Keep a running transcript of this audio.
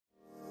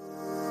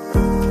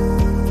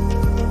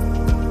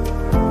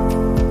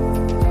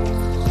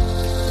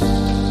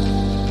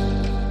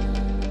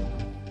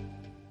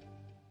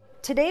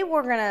today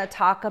we're going to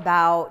talk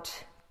about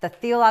the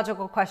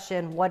theological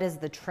question, what is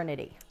the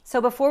Trinity? So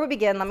before we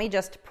begin, let me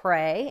just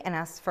pray and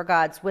ask for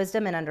God's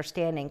wisdom and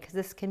understanding, because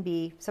this can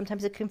be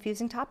sometimes a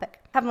confusing topic.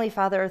 Heavenly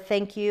Father,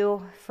 thank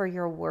you for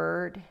your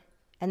word,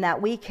 and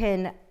that we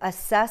can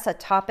assess a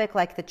topic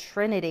like the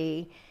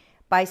Trinity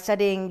by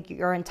studying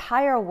your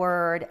entire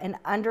word and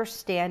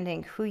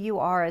understanding who you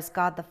are as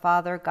God the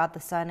Father, God the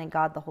Son, and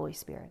God the Holy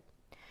Spirit.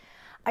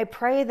 I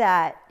pray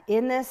that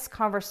in this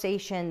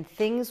conversation,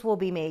 things will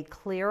be made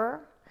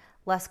clearer,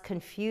 less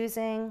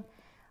confusing,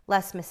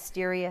 less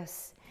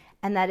mysterious,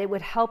 and that it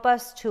would help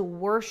us to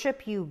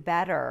worship you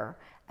better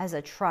as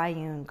a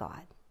triune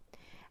God.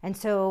 And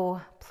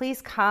so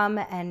please come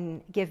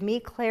and give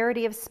me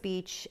clarity of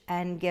speech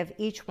and give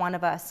each one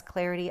of us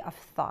clarity of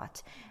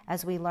thought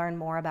as we learn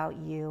more about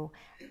you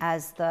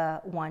as the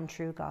one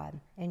true God.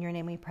 In your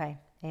name we pray.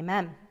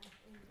 Amen.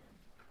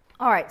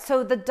 All right,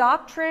 so the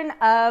doctrine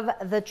of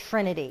the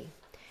Trinity.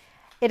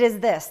 It is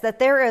this, that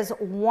there is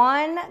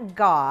one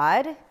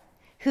God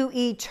who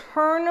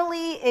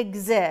eternally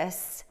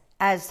exists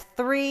as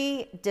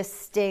three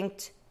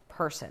distinct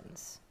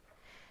persons.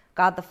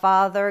 God the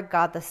Father,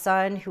 God the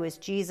Son, who is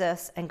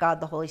Jesus, and God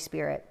the Holy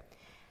Spirit.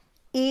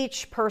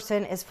 Each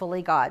person is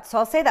fully God. So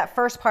I'll say that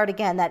first part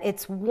again, that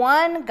it's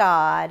one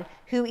God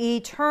who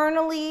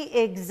eternally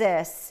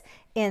exists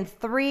in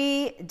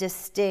three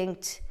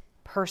distinct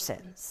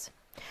persons.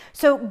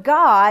 So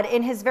God,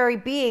 in his very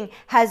being,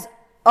 has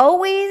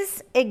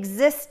always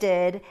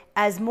existed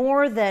as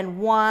more than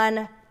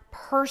one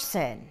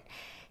person.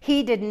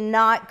 He did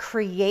not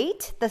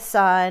create the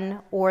Son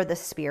or the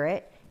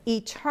Spirit.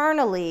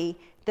 Eternally,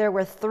 there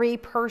were three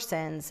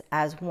persons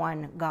as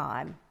one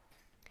God.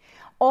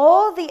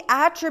 All the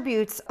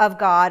attributes of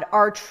God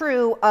are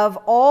true of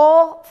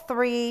all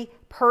three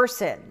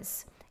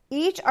persons.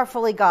 Each are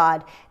fully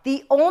God.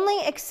 The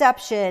only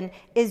exception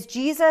is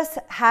Jesus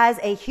has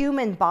a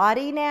human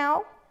body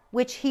now,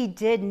 which he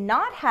did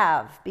not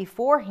have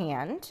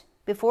beforehand,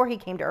 before he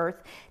came to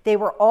earth. They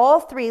were all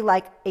three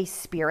like a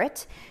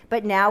spirit,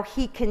 but now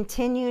he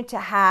continued to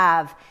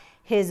have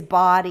his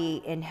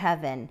body in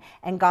heaven.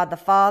 And God the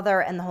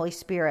Father and the Holy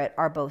Spirit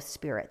are both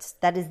spirits.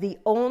 That is the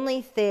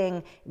only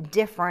thing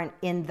different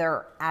in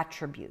their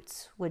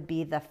attributes, would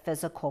be the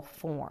physical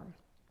form.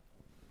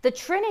 The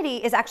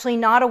Trinity is actually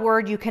not a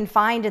word you can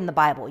find in the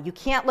Bible. You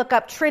can't look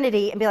up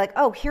Trinity and be like,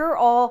 oh, here are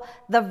all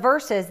the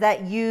verses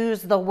that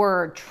use the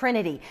word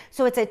Trinity.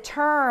 So it's a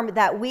term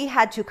that we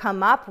had to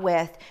come up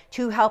with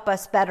to help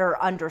us better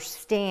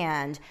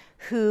understand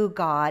who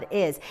God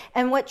is.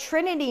 And what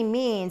Trinity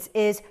means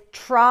is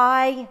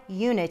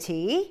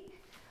triunity,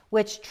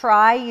 which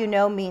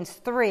means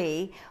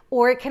three,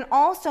 or it can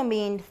also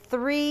mean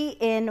three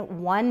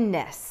in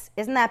oneness.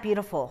 Isn't that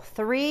beautiful?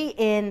 Three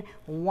in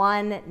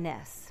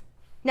oneness.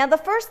 Now, the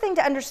first thing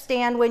to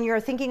understand when you're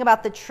thinking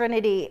about the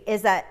Trinity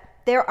is that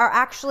there are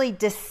actually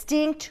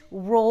distinct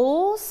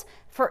roles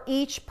for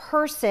each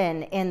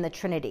person in the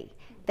Trinity.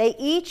 They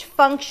each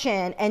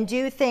function and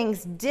do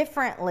things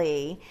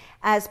differently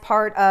as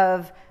part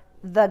of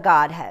the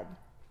Godhead.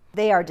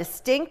 They are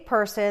distinct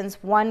persons,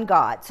 one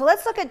God. So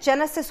let's look at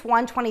Genesis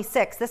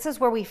 1:26. This is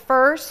where we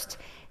first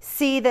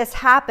see this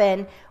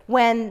happen,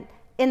 when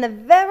in the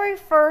very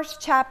first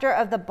chapter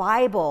of the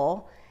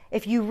Bible,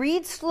 if you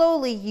read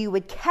slowly, you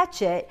would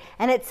catch it.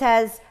 And it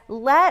says,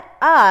 let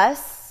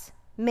us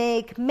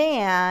make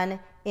man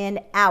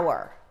in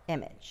our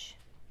image.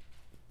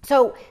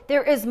 So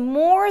there is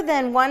more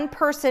than one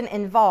person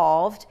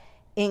involved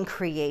in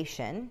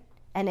creation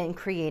and in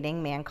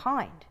creating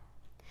mankind.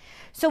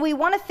 So we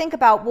want to think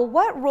about, well,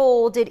 what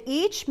role did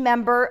each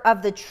member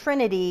of the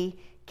Trinity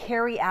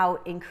carry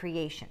out in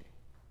creation?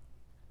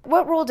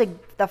 What role did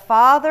the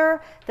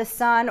Father, the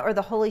Son, or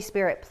the Holy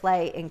Spirit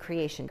play in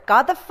creation?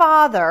 God the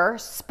Father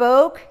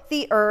spoke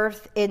the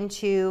earth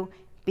into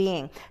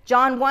being.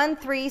 John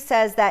 1:3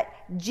 says that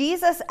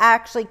Jesus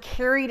actually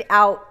carried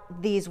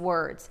out these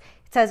words.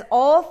 It says,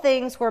 all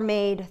things were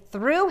made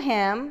through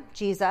him,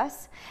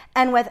 Jesus,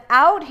 and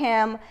without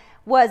him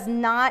was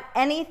not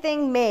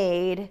anything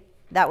made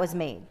that was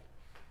made.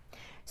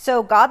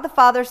 So God the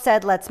Father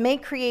said, let's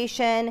make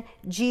creation.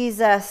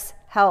 Jesus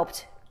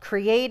helped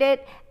create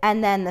it,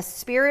 and then the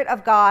Spirit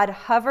of God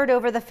hovered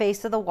over the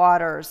face of the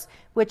waters,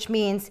 which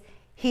means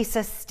he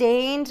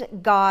sustained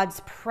God's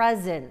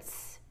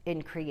presence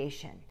in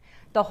creation.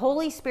 The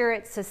Holy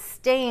Spirit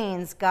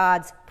sustains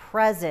God's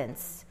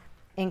presence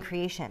in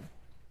creation.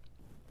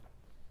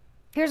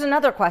 Here's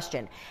another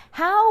question.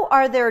 How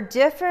are there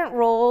different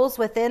roles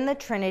within the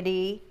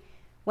Trinity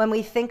when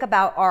we think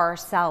about our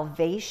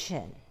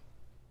salvation?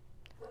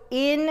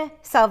 In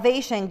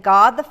salvation,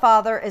 God the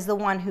Father is the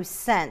one who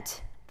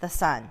sent the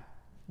Son,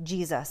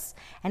 Jesus.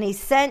 And he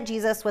sent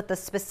Jesus with a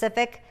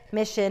specific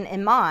mission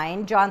in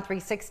mind, John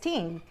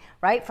 3:16,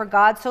 right? For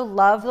God so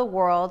loved the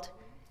world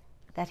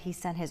that he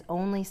sent his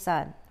only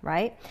Son,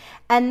 right?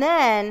 And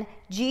then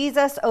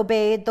Jesus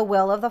obeyed the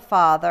will of the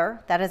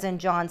Father, that is in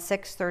John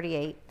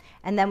 6:38.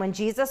 And then when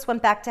Jesus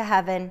went back to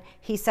heaven,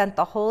 he sent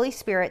the Holy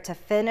Spirit to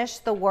finish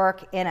the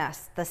work in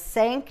us, the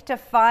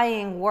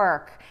sanctifying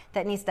work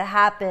that needs to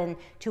happen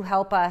to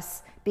help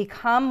us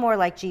become more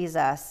like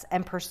Jesus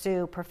and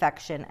pursue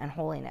perfection and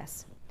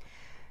holiness.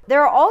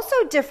 There are also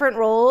different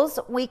roles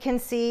we can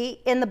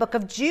see in the book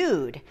of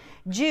Jude.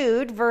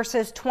 Jude,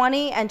 verses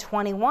 20 and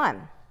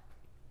 21.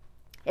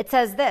 It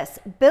says this,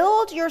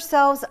 "Build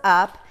yourselves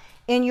up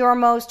in your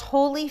most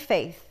holy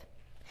faith,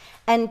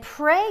 and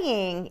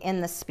praying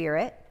in the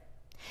Spirit,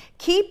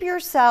 keep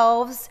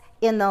yourselves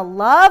in the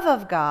love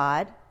of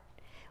God,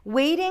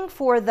 waiting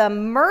for the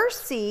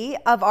mercy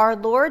of our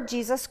Lord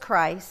Jesus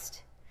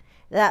Christ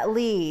that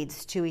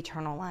leads to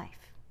eternal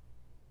life."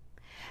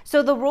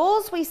 So the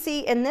roles we see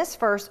in this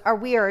verse are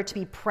we are to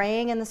be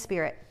praying in the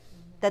Spirit.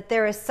 That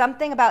there is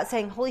something about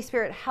saying, Holy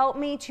Spirit, help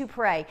me to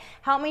pray.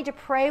 Help me to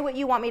pray what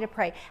you want me to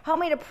pray. Help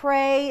me to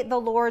pray the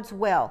Lord's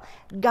will.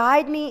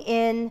 Guide me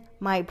in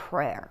my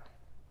prayer.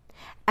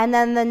 And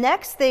then the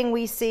next thing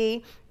we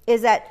see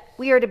is that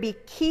we are to be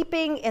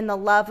keeping in the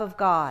love of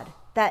God.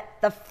 That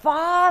the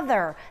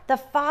Father,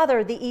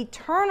 the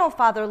eternal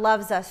Father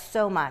loves us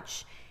so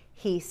much,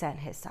 he sent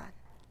his Son.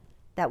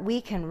 That we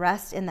can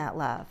rest in that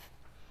love.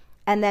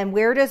 And then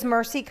where does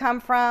mercy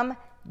come from?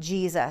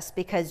 Jesus,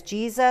 because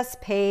Jesus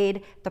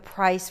paid the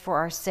price for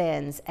our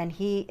sins, and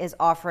he is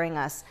offering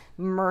us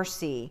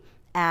mercy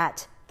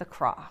at the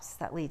cross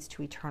that leads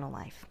to eternal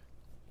life.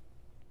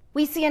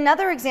 We see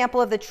another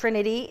example of the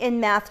Trinity in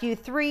Matthew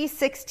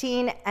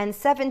 3:16 and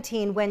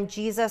 17 when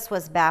Jesus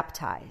was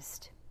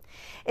baptized.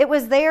 It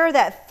was there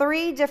that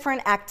 3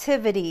 different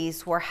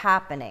activities were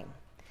happening.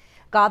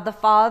 God the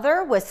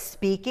Father was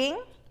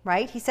speaking,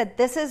 right? He said,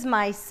 "This is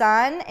my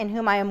Son in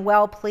whom I am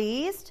well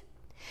pleased."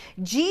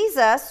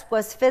 Jesus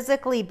was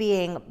physically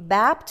being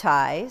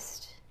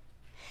baptized,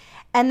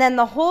 and then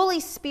the Holy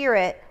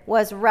Spirit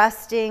was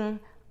resting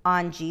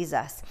on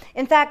Jesus.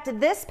 In fact,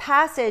 this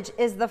passage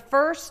is the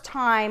first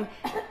time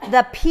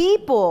the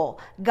people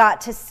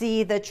got to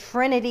see the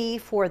Trinity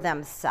for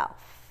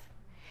themselves.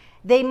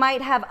 They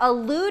might have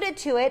alluded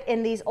to it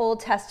in these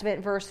Old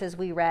Testament verses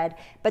we read,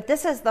 but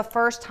this is the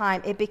first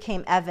time it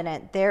became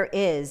evident there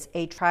is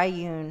a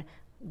triune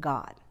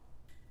God.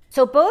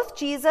 So both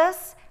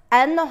Jesus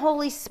and the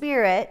Holy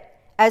Spirit,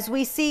 as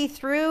we see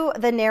through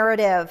the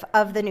narrative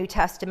of the New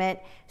Testament,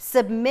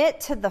 submit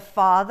to the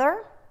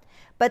Father,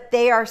 but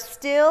they are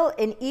still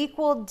in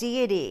equal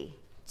deity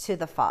to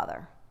the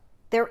Father.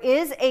 There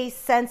is a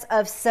sense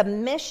of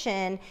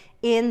submission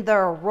in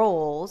their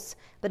roles,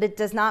 but it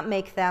does not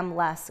make them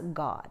less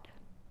God.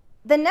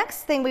 The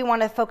next thing we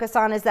want to focus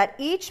on is that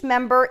each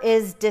member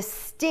is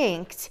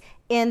distinct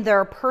in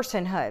their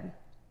personhood.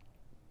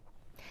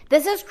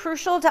 This is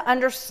crucial to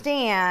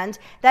understand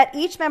that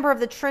each member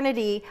of the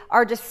Trinity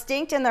are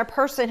distinct in their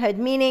personhood,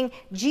 meaning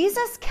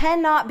Jesus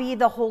cannot be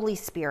the Holy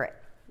Spirit.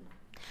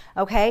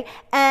 Okay?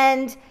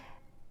 And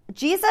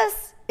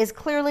Jesus is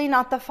clearly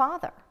not the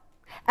Father.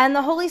 And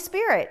the Holy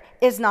Spirit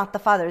is not the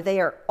Father. They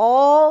are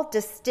all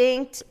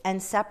distinct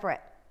and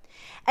separate.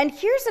 And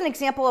here's an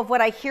example of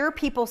what I hear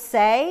people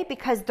say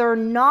because they're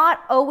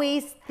not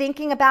always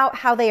thinking about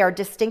how they are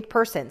distinct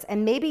persons.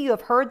 And maybe you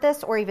have heard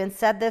this or even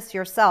said this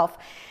yourself,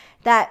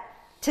 that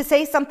to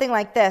say something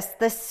like this,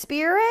 the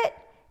Spirit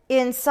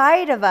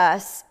inside of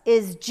us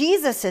is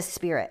Jesus'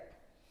 Spirit,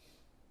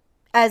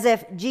 as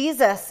if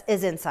Jesus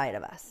is inside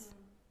of us.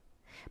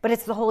 But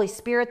it's the Holy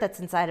Spirit that's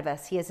inside of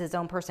us. He is his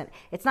own person.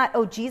 It's not,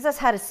 oh, Jesus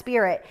had a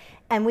spirit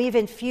and we've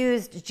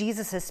infused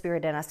Jesus'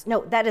 spirit in us.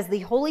 No, that is the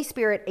Holy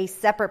Spirit, a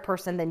separate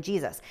person than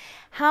Jesus.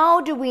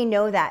 How do we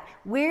know that?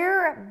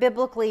 Where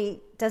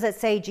biblically does it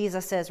say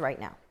Jesus is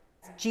right now?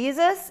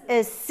 Jesus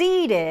is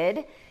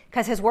seated,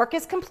 because his work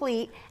is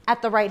complete,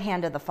 at the right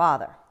hand of the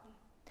Father.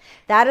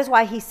 That is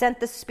why he sent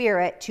the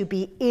Spirit to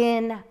be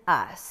in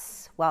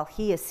us while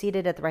he is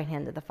seated at the right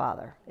hand of the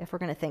Father, if we're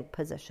going to think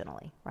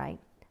positionally, right?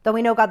 Though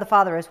we know God the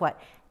Father is what?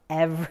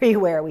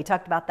 Everywhere. We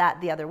talked about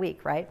that the other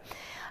week, right?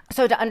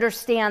 So to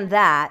understand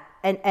that,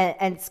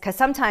 and because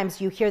sometimes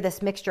you hear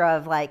this mixture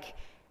of like,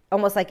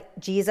 almost like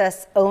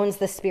Jesus owns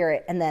the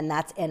Spirit and then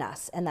that's in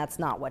us, and that's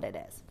not what it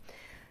is.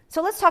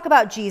 So let's talk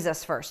about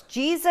Jesus first.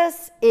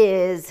 Jesus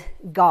is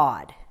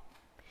God.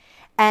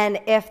 And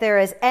if there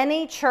is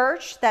any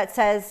church that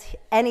says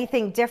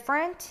anything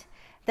different,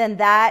 then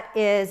that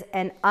is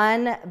an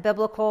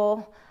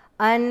unbiblical,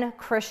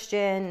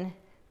 unchristian,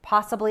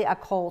 possibly a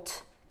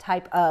cult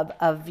type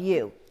of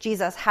view.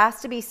 Jesus has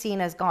to be seen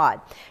as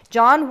God.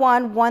 John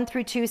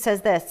 1:1-2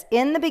 says this,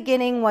 "In the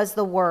beginning was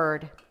the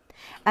Word,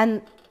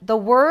 and the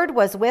Word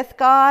was with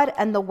God,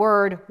 and the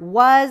Word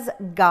was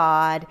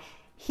God.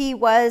 He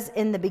was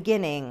in the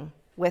beginning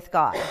with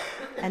God."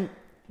 And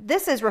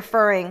this is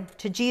referring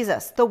to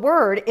Jesus. The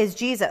Word is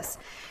Jesus,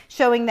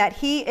 showing that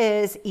he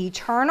is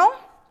eternal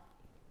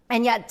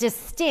and yet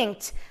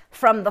distinct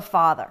from the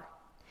Father.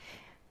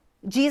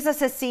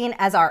 Jesus is seen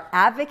as our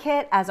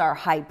advocate, as our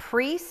high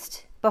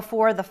priest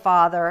before the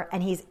Father,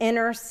 and he's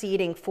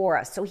interceding for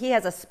us. So he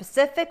has a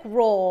specific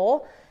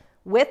role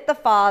with the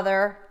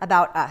Father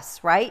about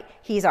us, right?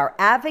 He's our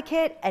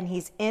advocate and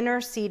he's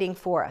interceding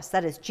for us.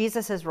 That is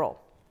Jesus' role.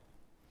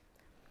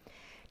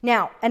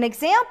 Now, an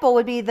example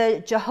would be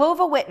the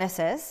Jehovah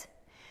Witnesses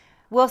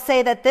will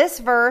say that this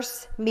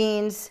verse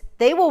means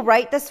they will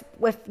write this,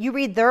 if you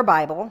read their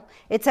Bible,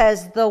 it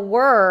says the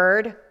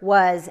Word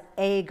was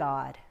a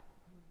God.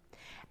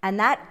 And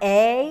that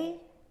A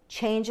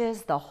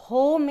changes the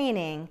whole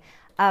meaning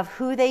of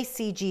who they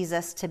see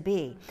Jesus to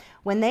be.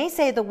 When they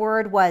say the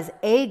Word was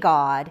a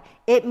God,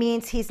 it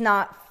means he's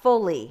not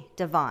fully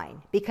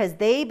divine, because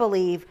they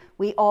believe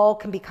we all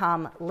can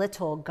become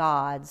little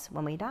gods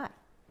when we die.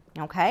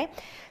 Okay?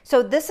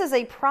 So this is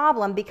a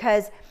problem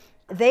because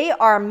they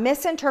are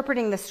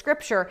misinterpreting the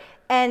scripture,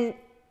 and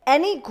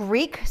any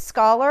Greek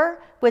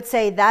scholar would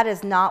say that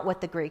is not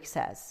what the Greek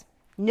says.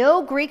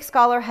 No Greek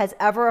scholar has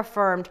ever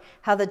affirmed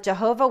how the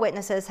Jehovah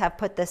Witnesses have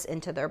put this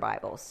into their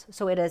Bibles.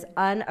 So it is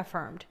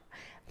unaffirmed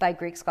by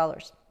Greek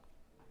scholars.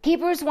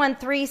 Hebrews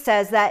 1:3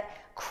 says that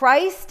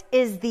Christ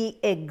is the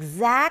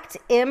exact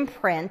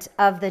imprint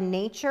of the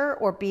nature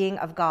or being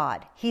of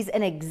God. He's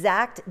an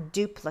exact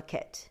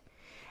duplicate.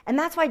 And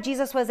that's why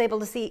Jesus was able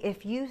to see,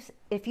 if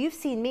you've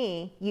seen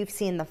me, you've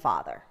seen the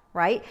Father,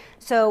 right?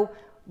 So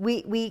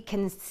we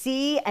can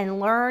see and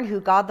learn who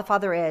God the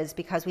Father is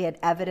because we had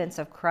evidence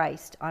of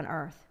Christ on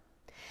earth.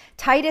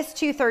 Titus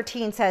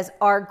 2:13 says,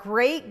 our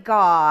great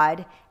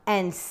God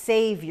and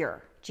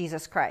Savior,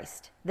 Jesus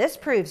Christ. This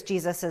proves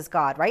Jesus is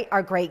God, right?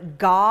 Our great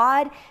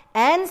God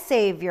and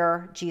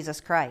Savior,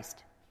 Jesus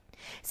Christ.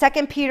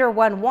 2 Peter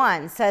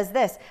 1:1 says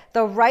this,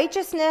 the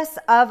righteousness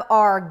of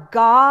our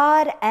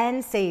God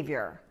and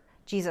Savior,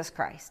 Jesus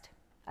Christ.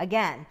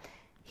 Again,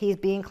 he's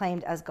being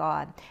claimed as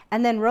God.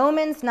 And then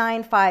Romans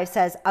 9:5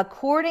 says,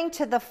 according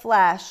to the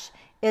flesh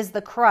is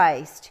the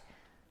Christ,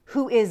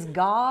 who is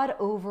God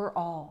over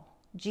all.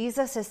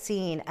 Jesus is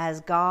seen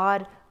as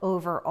God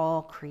over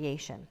all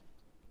creation.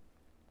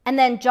 And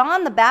then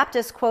John the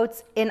Baptist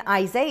quotes in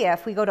Isaiah,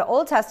 if we go to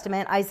Old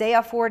Testament,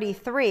 Isaiah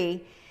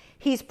 43,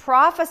 he's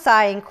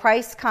prophesying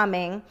Christ's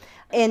coming,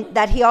 in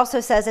that he also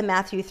says in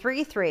Matthew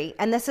 3:3,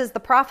 and this is the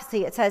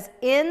prophecy. It says,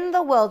 in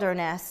the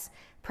wilderness,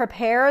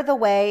 prepare the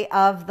way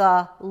of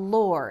the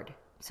Lord.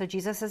 So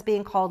Jesus is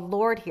being called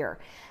Lord here.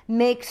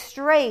 Make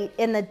straight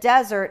in the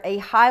desert a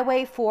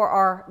highway for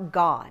our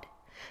God.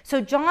 So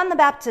John the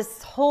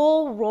Baptist's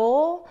whole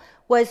role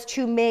was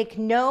to make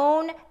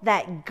known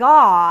that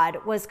God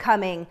was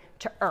coming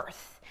to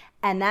earth,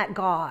 and that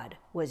God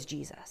was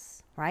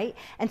Jesus, right?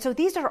 And so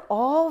these are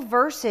all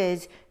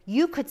verses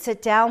you could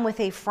sit down with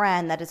a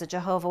friend that is a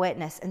Jehovah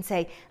Witness and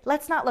say,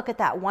 let's not look at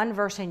that one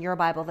verse in your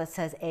Bible that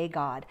says a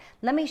God.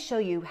 Let me show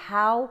you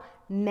how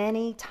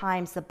many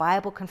times the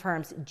Bible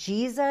confirms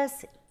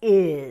Jesus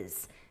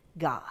is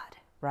God,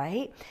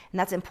 right? And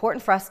that's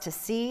important for us to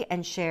see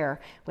and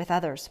share with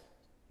others.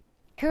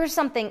 Here's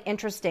something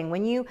interesting.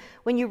 When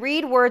you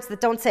read words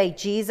that don't say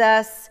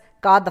Jesus,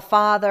 God the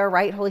Father,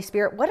 right, Holy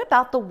Spirit, what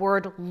about the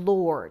word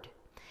Lord?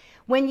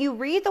 When you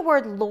read the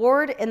word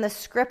Lord in the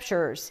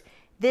scriptures,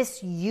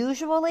 this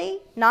usually,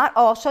 not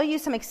all, I'll show you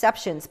some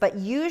exceptions, but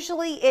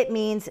usually it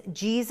means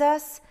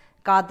Jesus,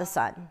 God the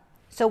Son.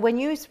 So when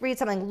you read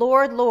something,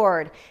 Lord,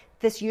 Lord,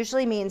 this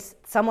usually means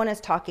someone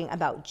is talking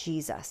about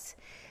Jesus.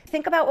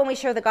 Think about when we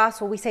share the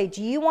gospel, we say,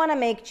 do you want to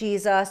make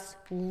Jesus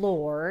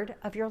Lord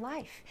of your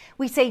life?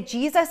 We say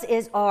Jesus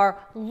is our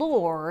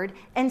Lord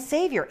and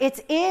Savior.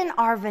 It's in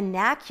our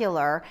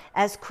vernacular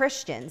as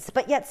Christians.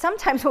 But yet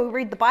sometimes when we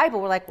read the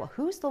Bible, we're like, well,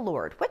 who's the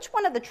Lord? Which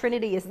one of the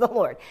Trinity is the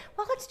Lord?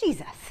 Well, it's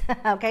Jesus.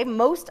 Okay,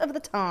 most of the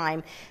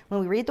time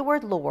when we read the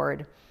word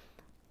Lord,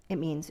 it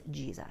means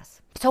Jesus.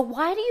 So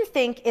why do you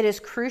think it is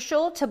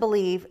crucial to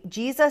believe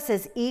Jesus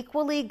is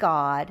equally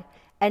God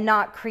and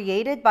not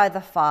created by the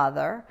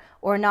Father,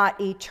 or not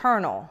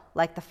eternal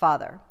like the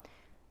Father?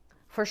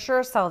 For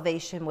sure,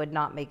 salvation would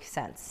not make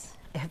sense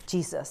if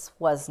Jesus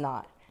was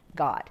not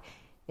God.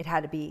 It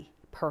had to be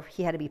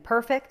he had to be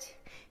perfect.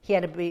 He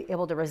had to be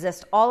able to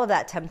resist all of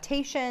that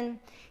temptation.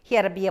 He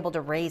had to be able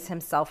to raise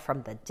himself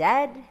from the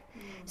dead.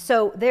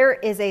 So there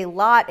is a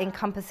lot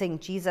encompassing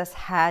Jesus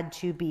had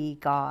to be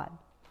God.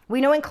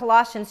 We know in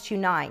Colossians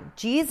 2:9,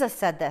 Jesus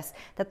said this,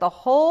 that the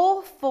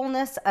whole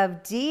fullness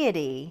of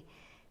deity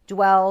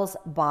dwells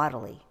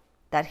bodily,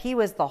 that he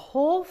was the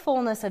whole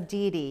fullness of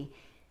deity,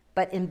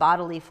 but in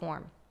bodily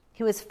form.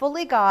 He was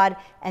fully God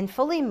and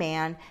fully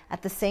man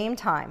at the same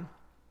time.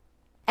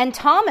 And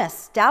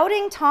Thomas,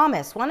 doubting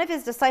Thomas, one of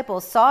his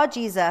disciples, saw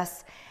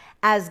Jesus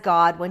as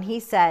God when he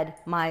said,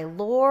 my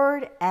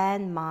Lord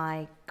and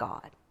my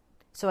God.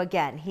 So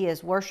again, he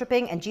is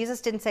worshiping, and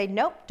Jesus didn't say,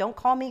 nope, don't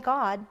call me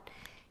God.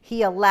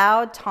 He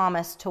allowed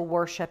Thomas to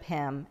worship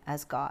him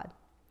as God.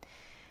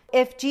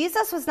 If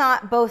Jesus was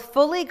not both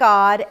fully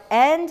God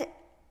and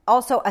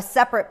also a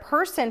separate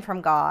person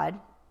from God,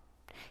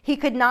 he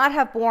could not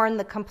have borne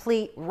the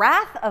complete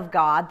wrath of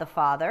God the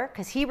Father,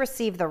 because he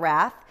received the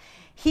wrath.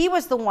 He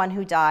was the one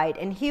who died,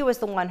 and he was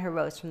the one who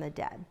rose from the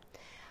dead.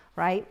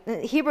 right?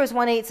 Hebrews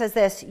 1:8 says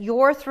this,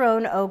 your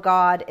throne, O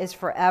God, is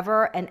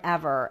forever and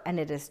ever. And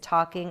it is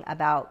talking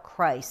about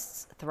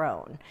Christ's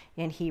throne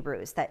in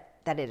Hebrews, that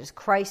it is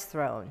Christ's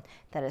throne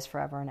that is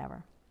forever and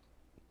ever.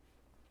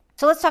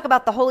 So let's talk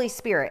about the Holy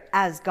Spirit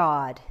as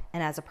God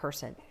and as a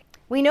person.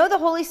 We know the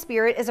Holy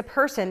Spirit is a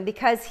person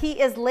because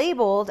he is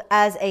labeled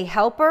as a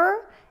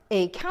helper,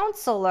 a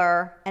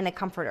counselor, and a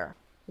comforter.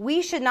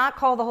 We should not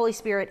call the Holy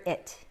Spirit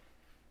it.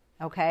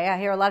 Okay, I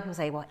hear a lot of people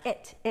say, well,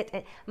 it.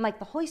 I'm like,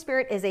 the Holy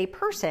Spirit is a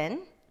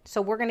person,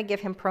 so we're going to give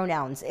him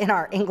pronouns in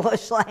our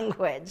English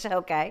language,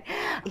 okay?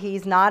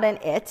 He's not an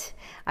it.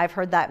 I've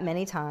heard that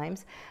many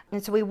times.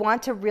 And so we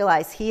want to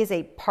realize he is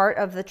a part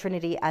of the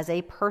Trinity as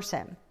a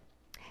person.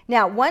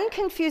 Now, one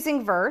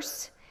confusing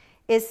verse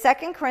is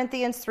 2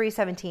 Corinthians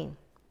 3:17.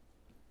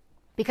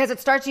 Because it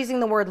starts using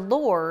the word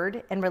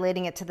Lord and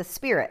relating it to the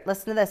Spirit.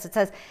 Listen to this. It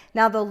says,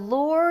 now the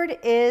Lord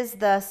is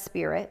the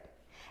Spirit,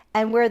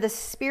 and where the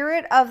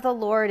Spirit of the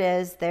Lord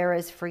is, there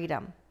is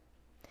freedom.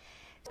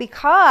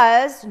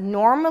 Because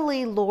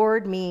normally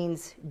Lord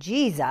means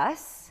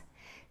Jesus,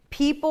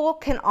 people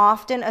can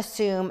often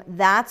assume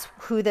that's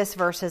who this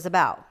verse is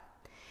about.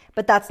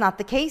 But that's not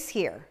the case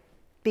here,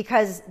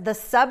 because the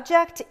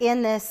subject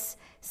in this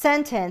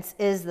sentence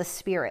is the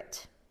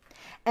Spirit.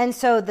 And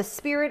so the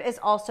Spirit is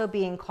also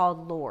being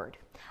called Lord.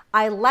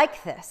 I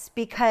like this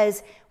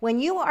because when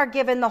you are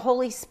given the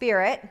Holy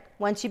Spirit,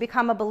 once you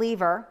become a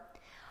believer,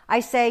 I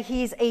say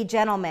he's a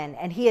gentleman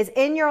and he is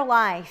in your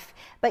life,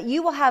 but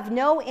you will have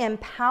no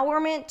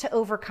empowerment to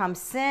overcome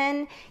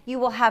sin. You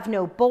will have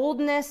no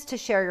boldness to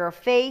share your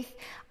faith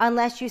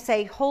unless you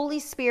say, Holy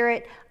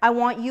Spirit, I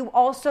want you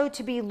also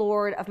to be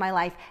Lord of my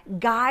life.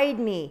 Guide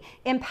me,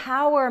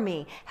 empower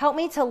me, help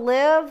me to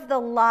live the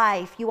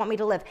life you want me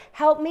to live.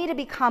 Help me to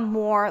become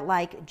more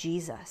like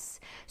Jesus.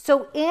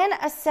 So in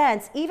a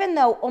sense, even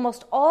though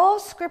almost all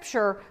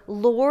scripture,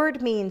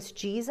 Lord means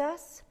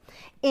Jesus,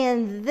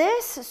 in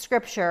this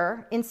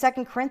scripture, in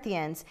 2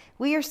 Corinthians,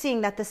 we are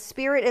seeing that the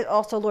Spirit is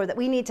also Lord, that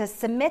we need to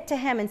submit to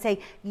him and say,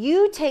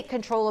 you take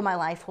control of my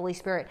life, Holy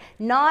Spirit,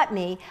 not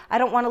me. I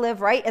don't want to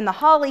live right in the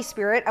Holy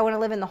Spirit. I want to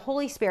live in the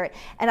Holy Spirit,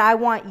 and I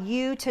want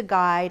you to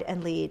guide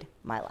and lead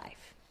my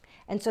life.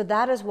 And so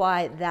that is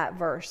why that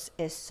verse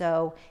is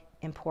so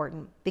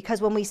important,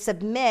 because when we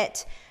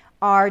submit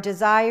our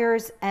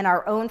desires and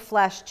our own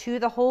flesh to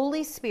the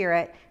Holy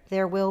Spirit,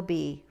 there will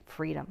be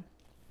freedom.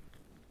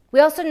 We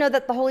also know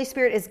that the Holy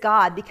Spirit is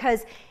God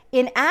because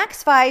in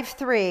Acts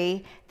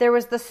 5:3, there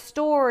was the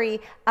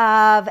story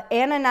of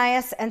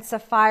Ananias and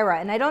Sapphira.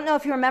 And I don't know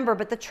if you remember,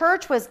 but the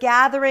church was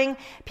gathering.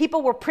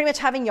 People were pretty much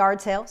having yard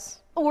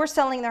sales or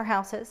selling their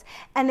houses.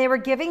 And they were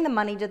giving the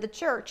money to the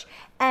church.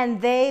 And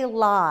they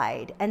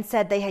lied and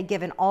said they had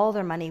given all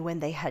their money when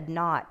they had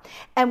not.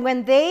 And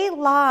when they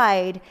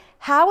lied,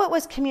 how it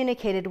was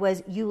communicated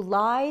was you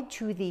lied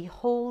to the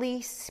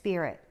Holy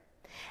Spirit.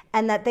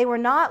 And that they were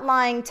not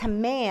lying to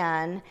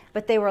man,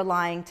 but they were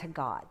lying to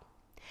God.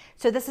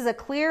 So this is a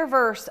clear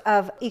verse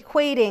of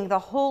equating the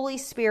Holy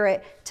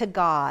Spirit to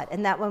God,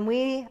 and that when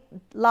we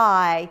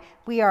lie,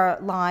 we are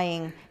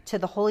lying to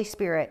the Holy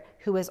Spirit,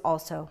 who is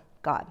also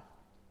God.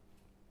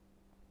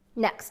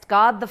 Next,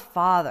 God the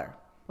Father.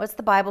 What's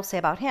the Bible say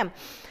about him?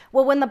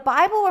 Well, when the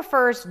Bible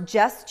refers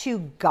just to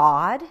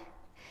God,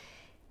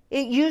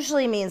 it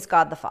usually means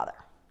God the Father.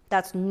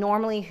 That's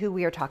normally who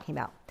we are talking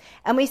about.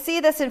 And we see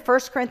this in 1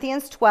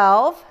 Corinthians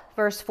 12,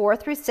 verse 4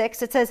 through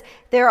 6. It says,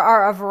 there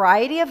are a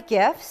variety of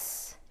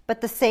gifts,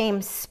 but the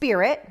same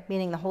Spirit,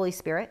 meaning the Holy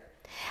Spirit.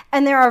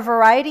 And there are a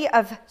variety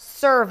of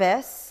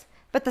service,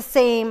 but the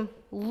same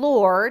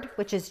Lord,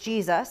 which is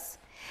Jesus.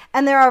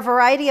 And there are a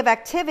variety of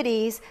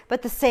activities,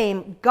 but the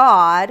same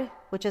God,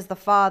 which is the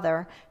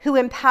Father, who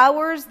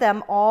empowers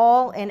them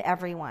all in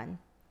everyone.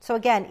 So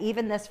again,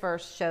 even this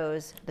verse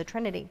shows the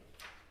Trinity.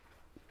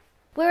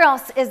 Where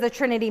else is the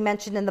Trinity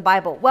mentioned in the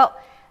Bible? Well,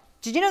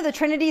 did you know the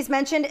Trinity is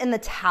mentioned in the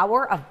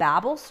Tower of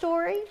Babel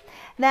story?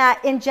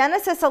 That in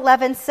Genesis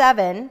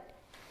 11:7,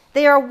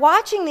 they are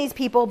watching these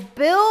people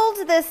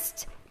build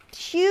this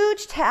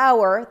huge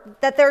tower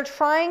that they're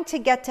trying to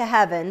get to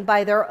heaven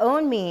by their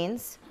own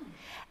means.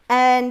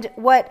 And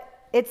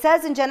what it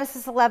says in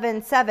Genesis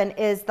 11:7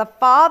 is the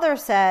Father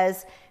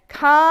says,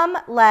 come,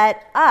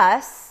 let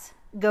us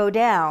go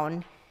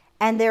down.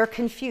 And they're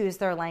confused,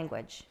 their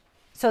language,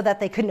 so that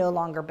they could no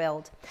longer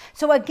build.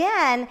 So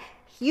again,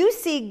 you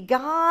see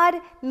God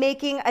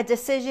making a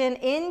decision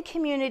in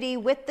community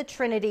with the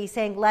Trinity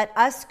saying, let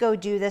us go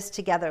do this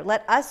together.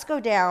 Let us go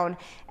down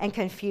and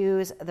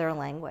confuse their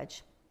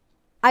language.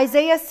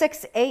 Isaiah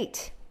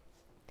 6:8.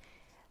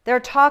 They're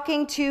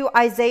talking to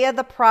Isaiah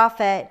the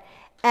prophet,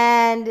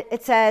 and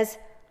it says,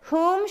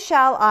 whom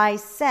shall I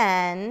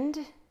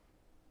send?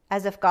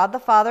 As if God the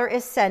Father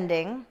is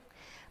sending,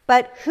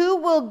 but who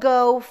will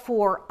go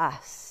for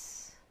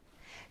us?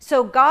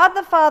 So God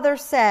the Father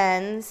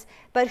sends,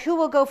 but who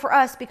will go for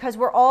us? Because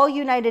we're all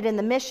united in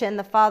the mission,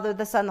 the Father,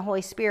 the Son, the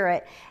Holy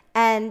Spirit,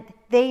 and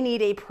they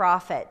need a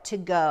prophet to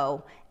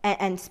go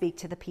and speak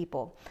to the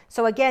people.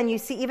 So again, you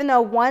see, even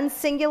though one's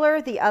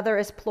singular, the other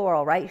is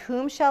plural, right?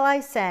 Whom shall I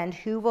send?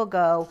 Who will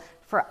go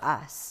for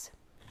us.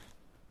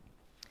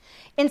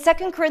 In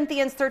 2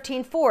 Corinthians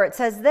 13:4, it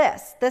says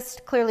this. This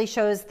clearly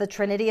shows the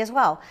Trinity as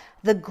well.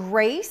 The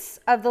grace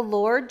of the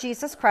Lord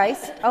Jesus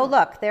Christ. Oh,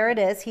 look, there it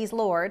is. He's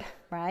Lord,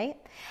 right?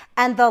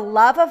 And the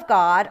love of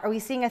God. Are we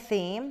seeing a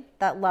theme?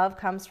 That love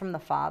comes from the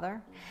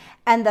Father.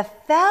 And the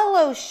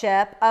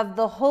fellowship of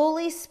the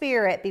Holy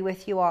Spirit be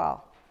with you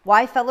all.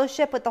 Why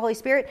fellowship with the Holy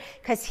Spirit?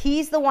 Because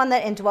he's the one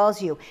that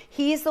indwells you.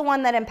 He's the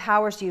one that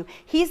empowers you.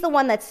 He's the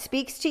one that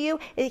speaks to you.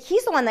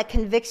 He's the one that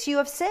convicts you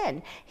of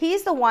sin.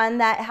 He's the one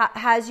that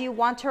has you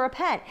want to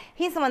repent.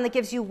 He's the one that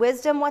gives you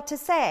wisdom what to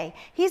say.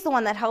 He's the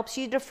one that helps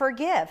you to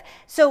forgive.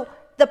 So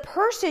the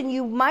person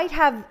you might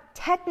have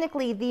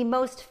technically the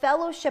most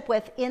fellowship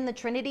with in the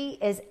Trinity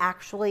is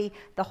actually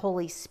the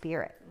Holy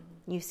Spirit.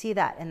 You see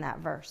that in that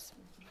verse.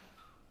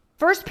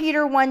 1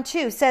 Peter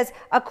 1:2 says,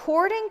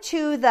 according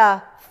to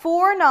the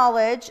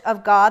foreknowledge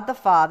of God the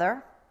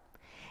Father,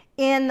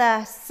 in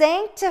the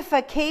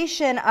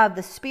sanctification of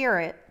the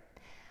Spirit,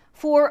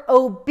 for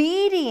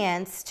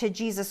obedience to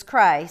Jesus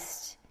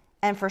Christ,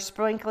 and for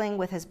sprinkling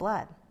with his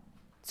blood.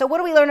 So what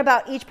do we learn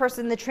about each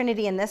person in the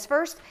Trinity in this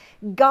verse?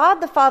 God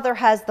the Father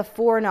has the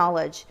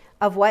foreknowledge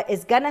of what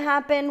is going to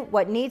happen,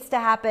 what needs to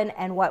happen,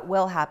 and what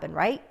will happen,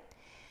 right?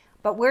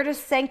 But where does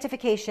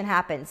sanctification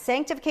happen?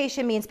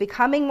 Sanctification means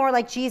becoming more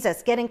like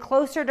Jesus, getting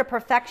closer to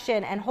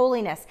perfection and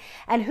holiness.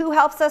 And who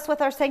helps us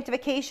with our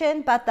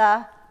sanctification but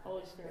the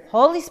Holy Spirit?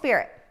 Holy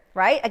Spirit,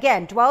 right?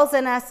 Again, dwells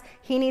in us.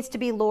 He needs to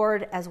be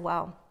Lord as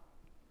well.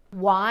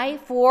 Why?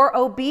 For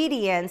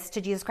obedience to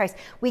Jesus Christ.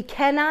 We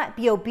cannot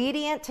be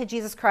obedient to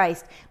Jesus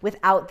Christ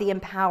without the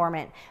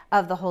empowerment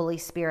of the Holy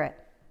Spirit.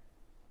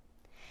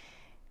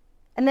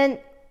 And then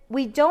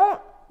we don't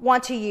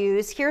want to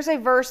use, here's a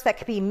verse that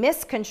could be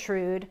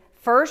misconstrued,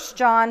 1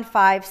 John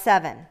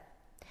 5:7.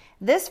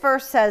 This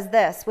verse says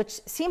this,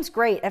 which seems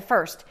great at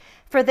first.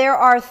 For there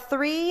are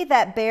three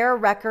that bear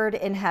record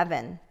in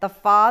heaven, the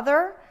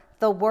Father,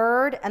 the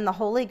Word, and the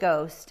Holy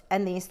Ghost,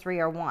 and these three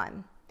are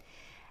one.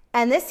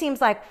 And this seems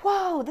like,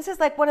 whoa, this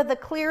is like one of the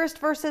clearest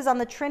verses on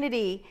the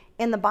Trinity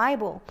in the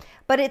Bible.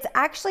 But it's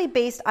actually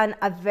based on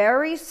a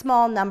very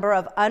small number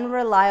of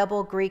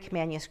unreliable Greek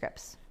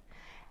manuscripts.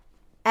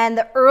 And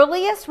the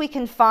earliest we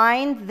can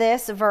find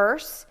this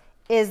verse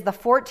is the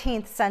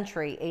 14th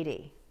century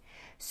AD.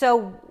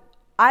 So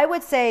I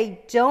would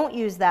say don't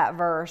use that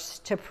verse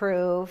to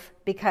prove,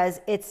 because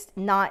it's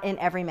not in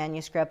every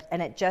manuscript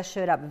and it just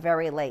showed up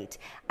very late.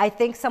 I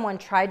think someone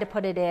tried to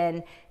put it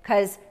in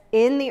because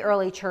in the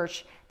early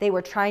church, they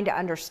were trying to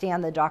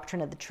understand the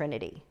doctrine of the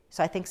Trinity.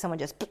 So I think someone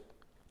just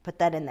put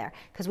that in there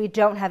because we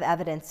don't have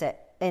evidence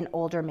in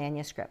older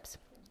manuscripts.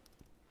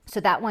 So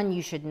that one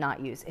you should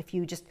not use. If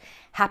you just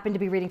happen to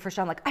be reading 1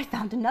 John, like, I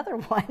found another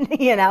one,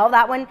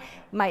 that one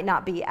might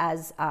not be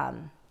as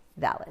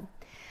valid.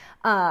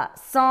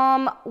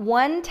 Psalm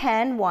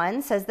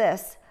 110:1 says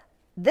this.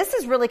 This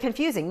is really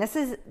confusing.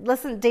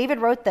 Listen, David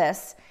wrote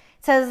this.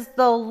 It says,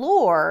 the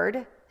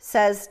Lord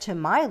says to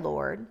my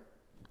Lord,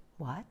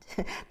 what?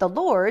 The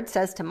Lord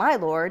says to my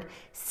Lord,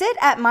 sit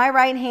at my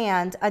right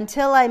hand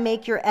until I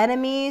make your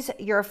enemies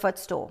your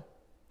footstool.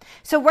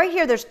 So right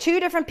here, there's two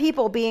different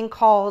people being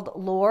called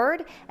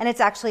Lord, and it's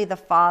actually the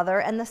Father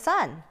and the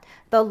Son.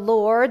 The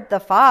Lord,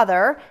 the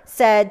Father,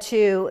 said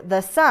to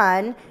the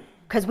Son,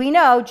 because we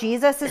know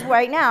Jesus is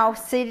right now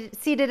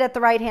seated at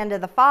the right hand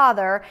of the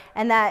Father,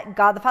 and that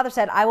God the Father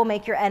said, I will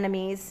make your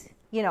enemies,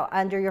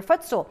 under your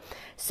footstool.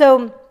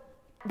 So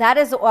that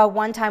is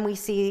one time we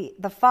see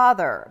the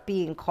Father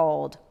being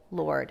called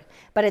Lord.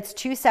 But it's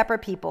two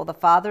separate people, the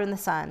Father and the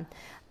Son.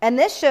 And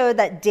this showed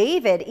that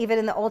David, even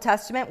in the Old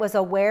Testament, was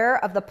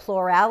aware of the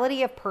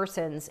plurality of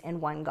persons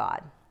in one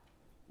God.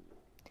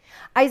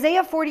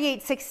 Isaiah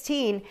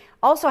 48:16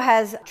 also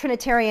has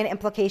Trinitarian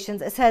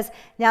implications. It says,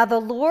 now the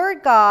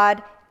Lord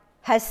God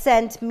has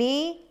sent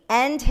me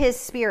and his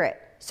Spirit.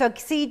 So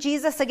see,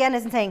 Jesus again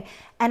isn't saying,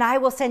 and I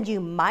will send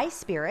you my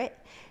Spirit.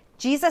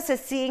 Jesus is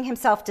seeing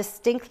himself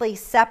distinctly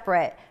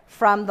separate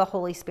from the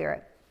Holy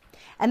Spirit.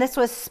 And this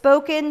was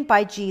spoken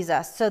by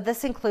Jesus. So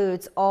this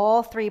includes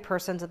all three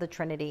persons of the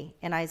Trinity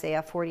in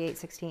Isaiah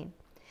 48:16.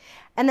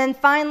 And then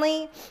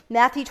finally,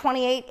 Matthew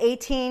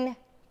 28:18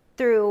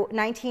 through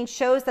 19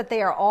 shows that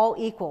they are all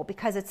equal,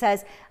 because it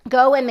says,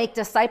 go and make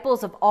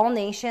disciples of all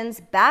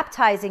nations,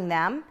 baptizing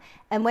them.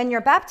 And when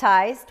you're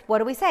baptized, what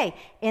do we say?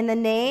 In the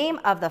name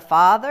of the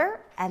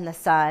Father and the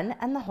Son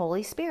and the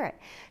Holy Spirit.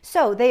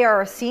 So they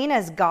are seen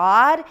as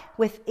God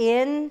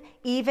within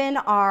even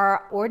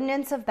our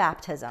ordinance of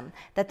baptism,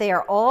 that they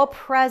are all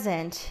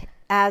present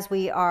as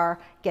we are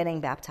getting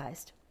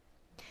baptized.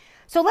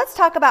 So let's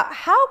talk about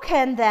how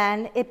can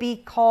then it be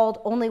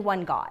called only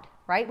one God,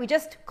 right? We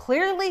just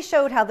clearly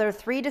showed how there are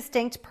three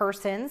distinct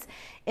persons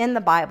in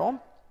the Bible.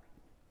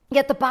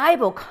 Yet the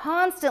Bible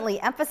constantly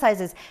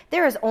emphasizes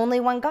there is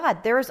only one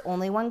God. There is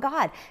only one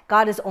God.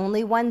 God is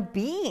only one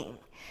being.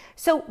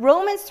 So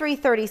Romans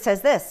 3:30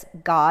 says this,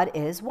 God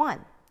is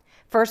one.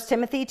 1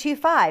 Timothy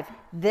 2:5,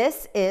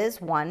 this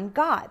is one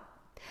God.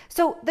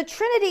 So the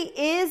Trinity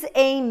is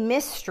a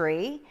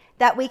mystery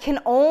that we can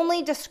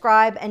only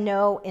describe and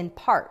know in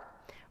part.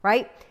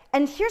 right?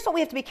 And here's what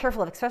we have to be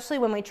careful of, especially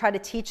when we try to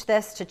teach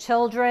this to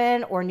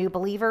children or new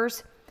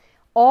believers.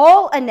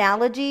 All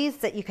analogies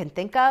that you can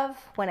think of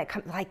when it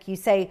comes, like you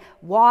say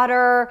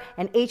water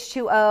and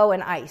H2O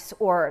and ice,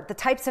 or the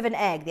types of an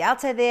egg, the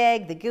outside of the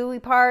egg, the gooey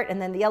part, and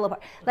then the yellow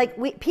part.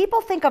 Like people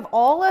think of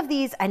all of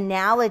these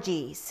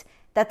analogies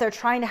that they're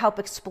trying to help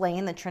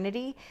explain the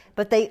Trinity,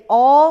 but they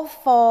all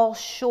fall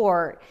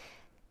short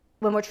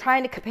when we're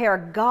trying to compare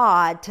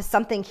God to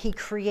something he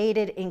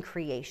created in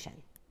creation.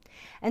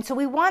 And so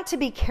we want to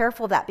be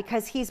careful of that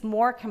because he's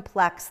more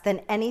complex than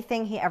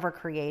anything he ever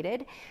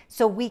created.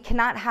 So we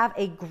cannot have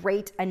a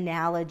great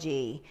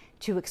analogy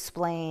to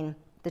explain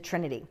the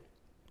Trinity.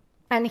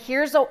 And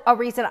here's a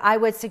reason I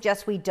would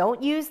suggest we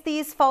don't use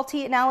these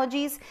faulty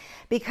analogies,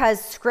 because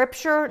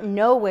Scripture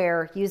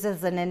nowhere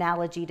uses an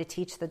analogy to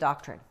teach the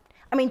doctrine.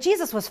 I mean,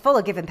 Jesus was full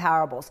of giving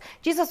parables.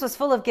 Jesus was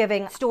full of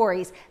giving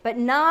stories, but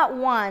not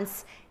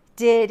once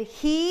did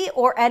he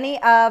or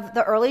any of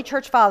the early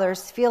church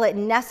fathers feel it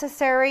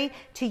necessary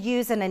to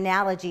use an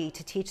analogy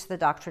to teach the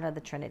doctrine of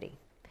the Trinity.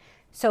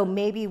 So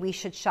maybe we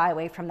should shy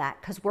away from that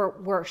because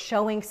we're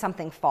showing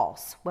something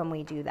false when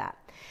we do that.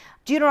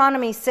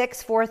 Deuteronomy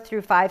 6,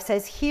 4-5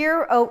 says,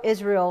 "Hear, O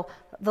Israel,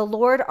 the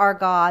Lord our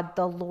God,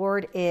 the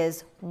Lord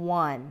is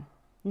one."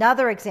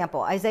 Another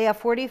example, Isaiah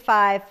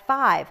 45,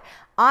 5.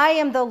 "I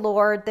am the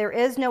Lord, there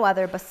is no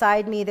other.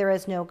 Beside me there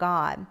is no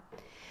God.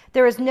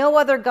 There is no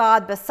other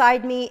God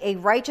beside me, a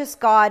righteous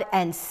God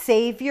and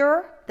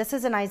Savior." This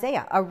is in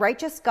Isaiah. "A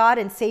righteous God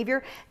and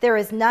Savior. There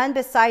is none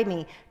beside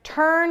me.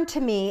 Turn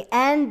to me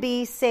and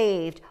be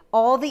saved,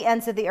 all the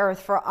ends of the earth,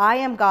 for I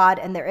am God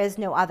and there is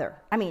no other."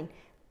 I mean,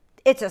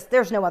 it's just,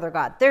 there's no other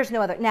God. There's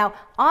no other. Now,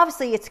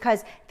 obviously, it's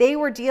because they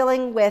were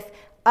dealing with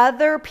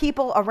other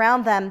people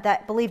around them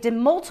that believed in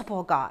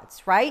multiple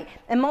gods, right?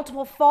 And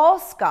multiple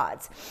false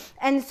gods.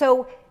 And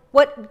so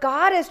what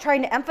God is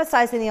trying to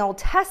emphasize in the Old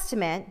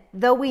Testament,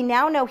 though we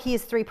now know he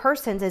is three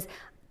persons, is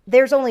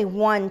there's only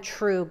one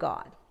true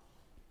God.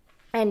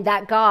 And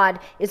that God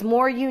is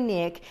more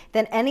unique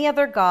than any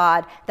other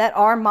God that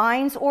our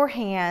minds or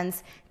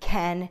hands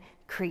can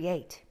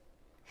create.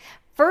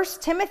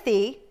 1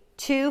 Timothy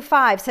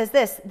 2:5 says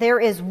this, "There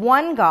is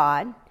one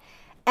God,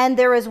 and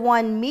there is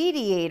one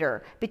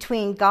mediator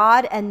between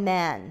God and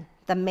men,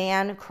 the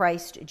man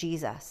Christ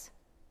Jesus."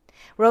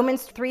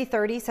 Romans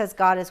 3:30 says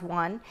God is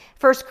one.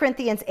 1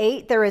 Corinthians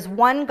 8, "There is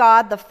one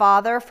God, the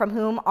Father, from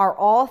whom are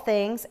all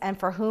things and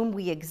for whom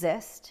we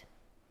exist."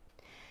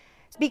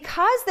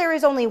 Because there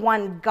is only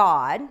one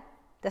God,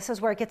 this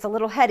is where it gets a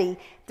little heady,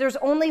 there's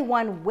only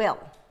one will.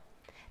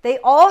 They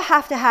all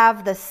have to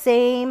have the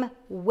same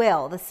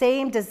will, the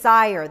same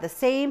desire, the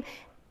same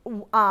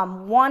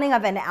wanting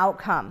of an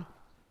outcome.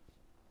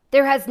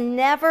 There has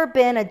never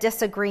been a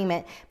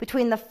disagreement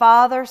between the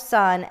Father,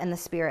 Son, and the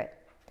Spirit.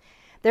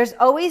 There's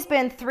always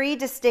been three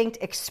distinct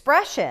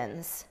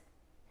expressions.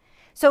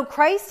 So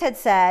Christ had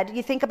said,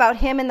 you think about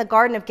him in the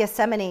Garden of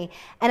Gethsemane,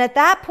 and at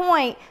that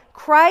point,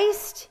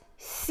 Christ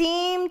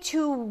seemed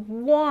to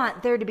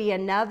want there to be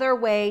another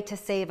way to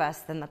save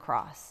us than the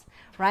cross,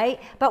 right?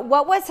 But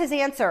what was his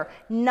answer?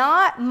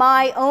 "Not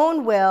my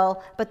own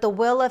will, but the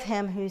will of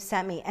him who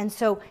sent me." And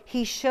so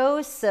he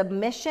shows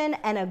submission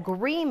and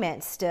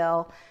agreement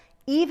still,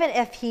 even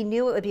if he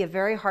knew it would be a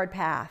very hard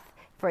path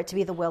for it to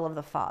be the will of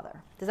the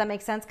Father. Does that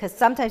make sense? Because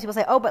sometimes people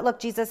say, "Oh, but look,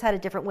 Jesus had a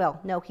different will."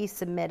 No, he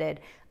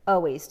submitted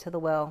always to the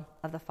will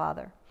of the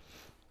Father.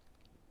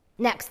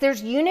 Next,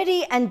 there's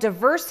unity and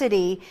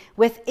diversity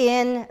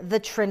within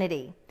the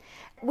Trinity.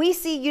 We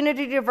see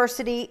unity and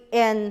diversity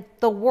in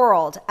the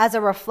world as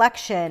a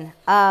reflection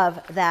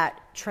of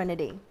that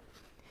Trinity.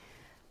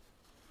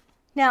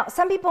 Now,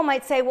 some people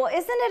might say, well,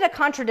 isn't it a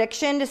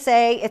contradiction to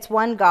say it's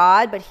one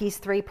God, but he's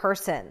three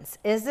persons?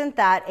 Isn't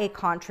that a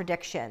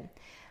contradiction?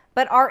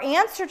 But our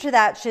answer to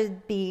that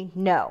should be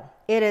no.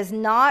 It is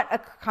not a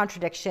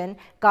contradiction.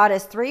 God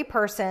is three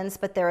persons,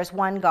 but there is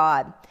one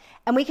God.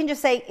 And we can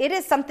just say it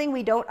is something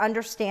we don't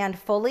understand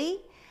fully,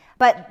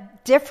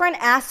 but different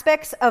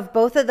aspects of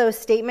both of those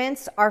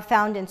statements are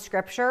found in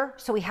Scripture,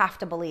 so we have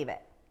to believe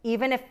it,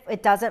 even if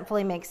it doesn't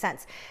fully make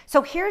sense.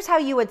 So here's how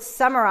you would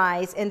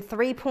summarize in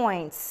 3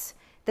 points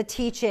the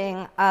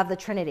teaching of the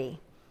Trinity.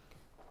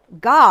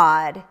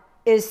 God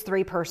is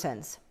three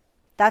persons.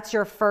 That's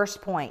your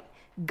first point.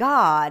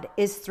 God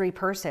is three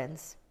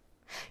persons.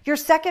 Your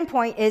second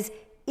point is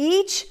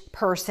each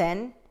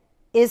person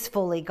is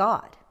fully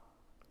God.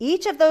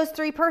 Each of those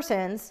three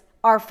persons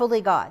are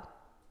fully God.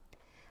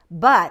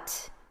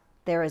 But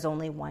there is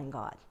only one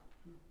God.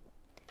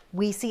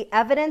 We see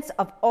evidence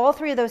of all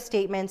three of those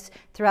statements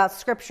throughout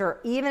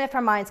Scripture, even if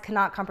our minds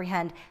cannot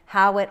comprehend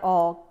how it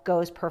all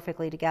goes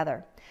perfectly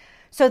together.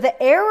 So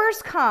the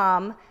errors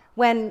come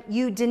when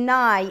you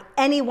deny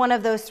any one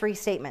of those three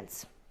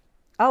statements.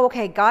 Oh,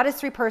 okay, God is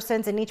three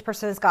persons and each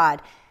person is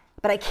God,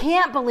 but I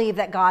can't believe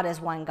that God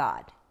is one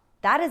God.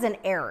 That is an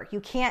error.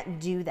 You can't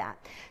do that.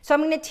 So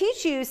I'm going to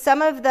teach you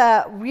some of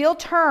the real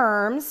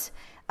terms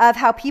of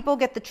how people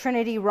get the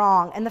Trinity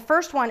wrong. And the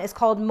first one is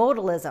called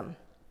modalism.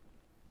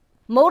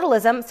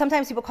 Modalism,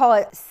 sometimes people call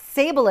it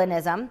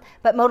Sabellianism,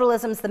 but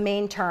modalism is the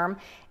main term.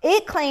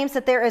 It claims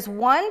that there is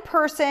one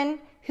person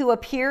who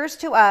appears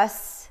to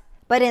us,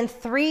 but in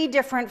 3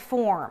 different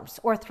forms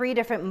or 3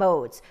 different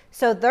modes.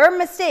 So their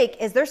mistake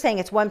is they're saying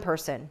it's one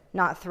person,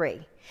 not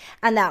 3.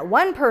 And that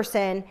one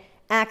person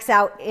acts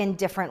out in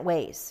different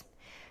ways.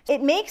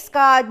 It makes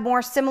God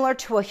more similar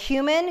to a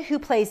human who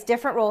plays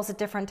different roles at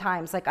different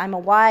times. Like I'm a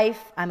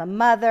wife, I'm a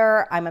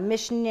mother, I'm a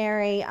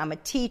missionary, I'm a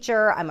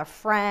teacher, I'm a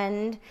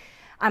friend,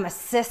 I'm a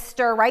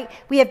sister, right?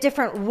 We have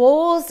different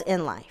roles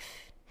in life.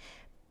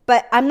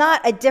 But I'm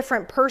not a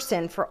different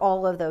person for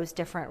all of those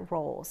different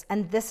roles.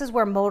 And this is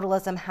where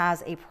modalism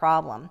has a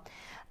problem.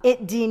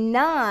 It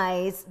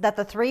denies that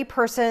the 3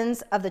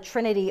 persons of the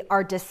Trinity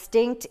are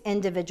distinct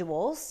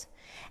individuals,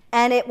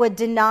 and it would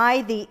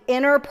deny the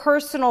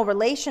interpersonal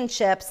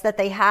relationships that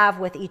they have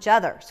with each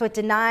other. So it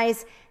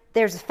denies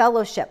there's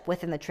fellowship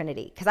within the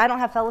Trinity, because I don't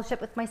have fellowship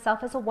with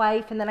myself as a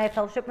wife, and then I have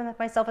fellowship with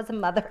myself as a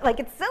mother. Like,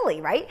 it's silly,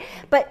 right?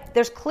 But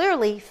there's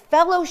clearly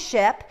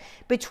fellowship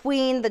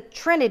between the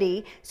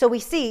Trinity, so we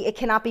see it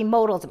cannot be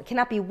modalism. It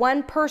cannot be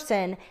one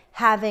person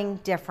having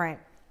different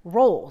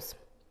roles.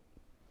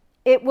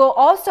 It will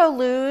also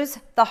lose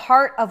the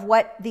heart of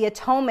what the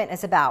atonement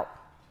is about,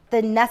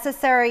 the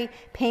necessary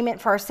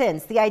payment for our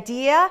sins. The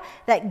idea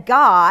that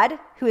God,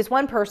 who is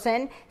one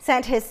person,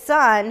 sent his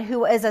Son,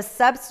 who is a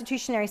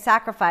substitutionary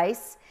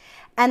sacrifice,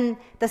 and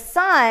the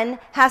Son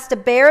has to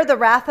bear the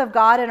wrath of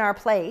God in our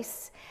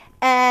place.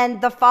 And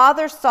the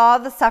Father saw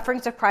the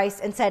sufferings of Christ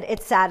and said,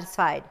 it's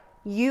satisfied.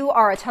 You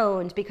are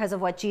atoned because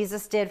of what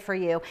Jesus did for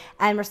you,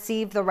 and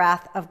received the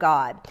wrath of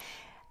God.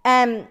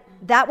 And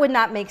that would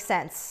not make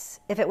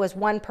sense if it was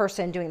one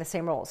person doing the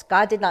same roles.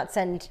 God did not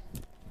send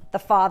the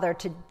Father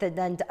to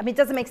then, it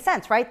doesn't make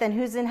sense, right? Then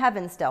who's in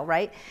heaven still,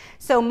 right?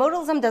 So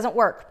modalism doesn't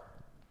work.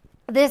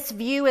 This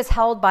view is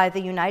held by the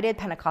United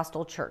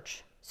Pentecostal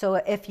Church. So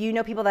if you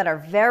know people that are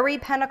very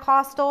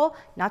Pentecostal,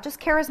 not just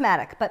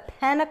charismatic, but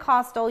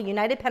Pentecostal,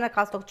 United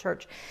Pentecostal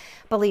Church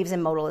believes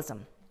in modalism.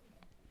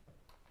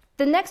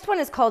 The next one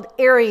is called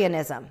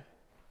Arianism.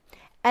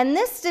 And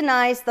this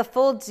denies the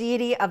full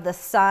deity of the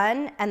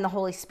Son and the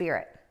Holy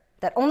Spirit.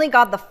 That only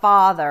God the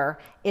Father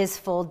is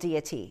full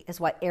deity, is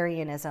what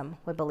Arianism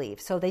would believe.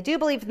 So they do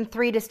believe in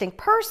 3 distinct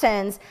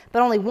persons,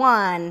 but only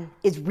one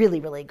is really,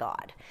 really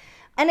God.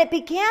 And it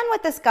began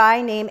with this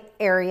guy named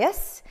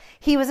Arius.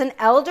 He was an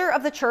elder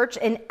of the church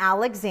in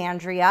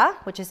Alexandria,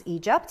 which is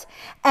Egypt,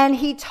 and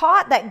he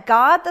taught that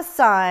God the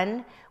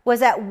Son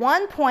was at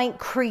one point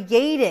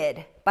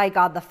created by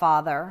God the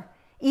Father,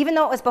 even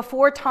though it was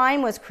before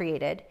time was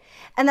created,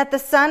 and that the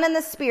Son and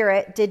the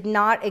Spirit did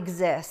not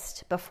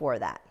exist before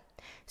that.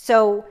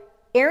 So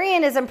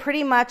Arianism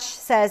pretty much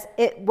says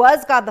it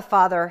was God the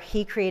Father,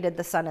 he created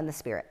the Son and the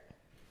Spirit.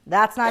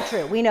 That's not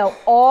true. We know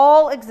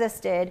all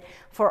existed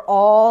for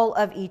all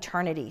of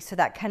eternity, so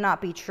that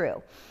cannot be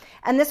true.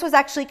 And this was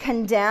actually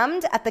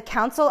condemned at the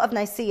Council of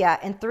Nicaea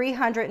in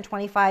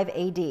 325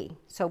 AD,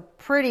 so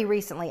pretty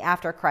recently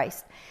after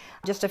Christ,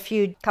 just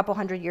a couple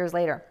hundred years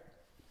later.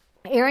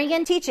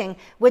 Arian teaching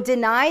would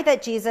deny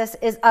that Jesus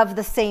is of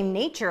the same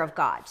nature of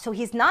God. So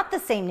he's not the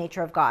same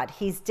nature of God,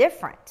 he's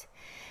different,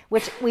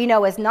 which we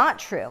know is not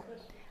true.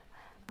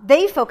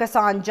 They focus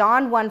on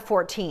John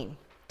 1:14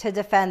 to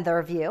defend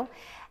their view.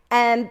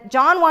 And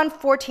John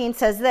 1:14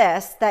 says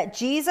this, that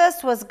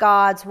Jesus was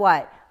God's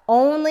what?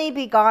 Only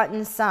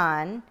begotten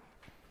Son,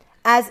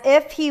 as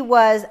if he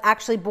was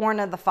actually born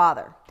of the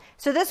Father.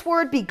 So this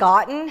word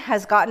begotten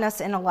has gotten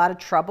us in a lot of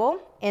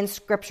trouble in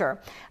Scripture.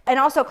 And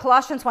also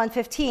Colossians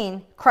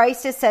 1:15,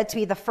 Christ is said to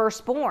be the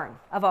firstborn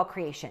of all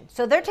creation.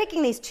 So they're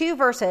taking these 2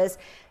 verses.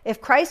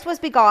 If Christ was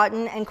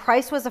begotten and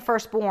Christ was the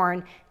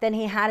firstborn, then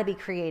he had to be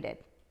created.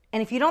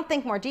 And if you don't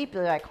think more deeply,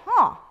 you're like,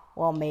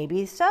 well,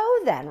 maybe so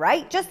then,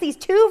 right? Just these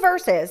 2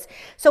 verses.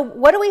 So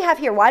what do we have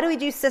here? Why do we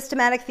do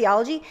systematic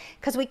theology?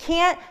 Because we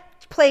can't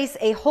place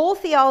a whole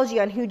theology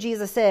on who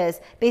Jesus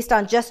is based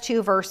on just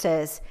 2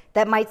 verses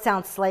that might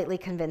sound slightly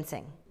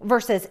convincing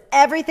versus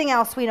everything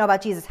else we know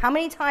about Jesus. How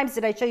many times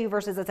did I show you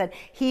verses that said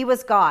he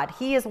was God,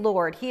 he is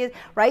Lord, he is,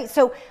 right?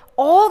 So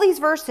all these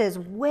verses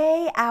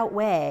way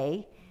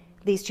outweigh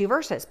these 2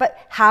 verses. But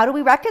how do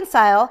we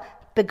reconcile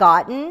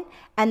begotten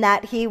and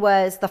that he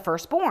was the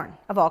firstborn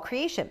of all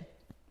creation?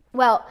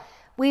 Well,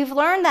 we've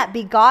learned that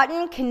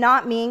begotten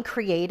cannot mean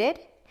created,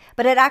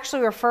 but it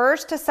actually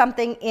refers to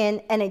something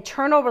in an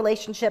eternal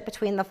relationship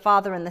between the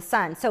Father and the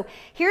Son. So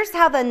here's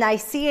how the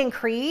Nicene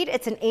Creed,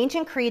 it's an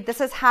ancient creed, this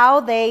is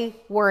how they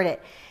word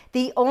it.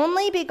 The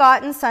only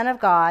begotten Son of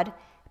God,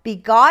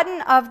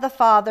 begotten of the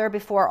Father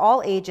before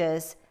all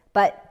ages,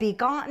 but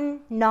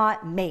begotten,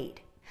 not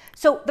made.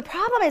 So the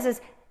problem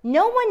is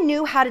no one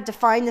knew how to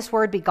define this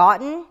word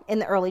begotten in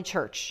the early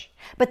church,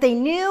 but they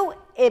knew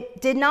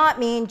it did not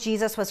mean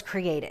Jesus was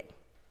created.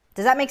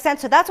 Does that make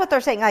sense? So that's what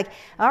they're saying. Like,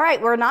 all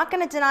right, we're not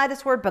going to deny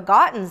this word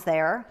begotten's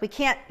there. We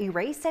can't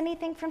erase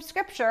anything from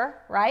Scripture,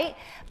 right?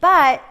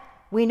 But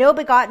we know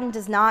begotten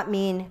does not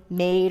mean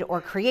made or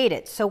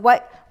created. So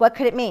what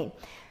could it mean?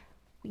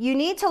 You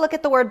need to look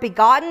at the word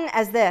begotten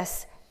as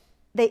this.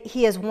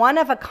 he is one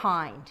of a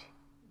kind,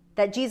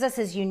 that Jesus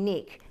is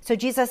unique. So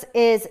Jesus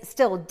is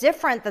still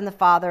different than the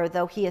Father,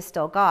 though he is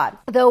still God.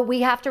 Though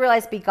we have to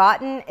realize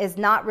begotten is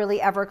not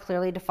really ever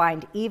clearly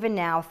defined, even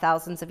now,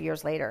 thousands of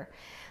years later.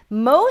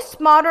 Most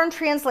modern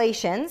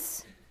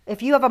translations,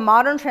 if you have a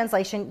modern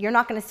translation, you're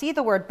not going to see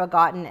the word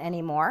begotten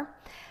anymore.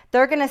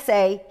 They're going to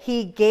say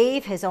he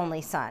gave his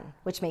only son,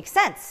 which makes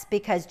sense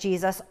because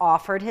Jesus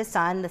offered his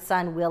son. The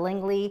son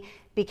willingly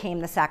became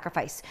the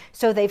sacrifice.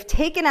 So they've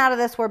taken out of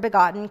this word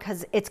begotten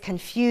because it's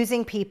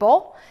confusing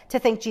people to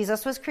think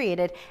Jesus was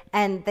created,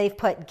 and they've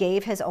put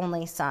gave his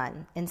only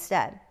son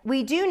instead.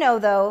 We do know,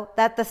 though,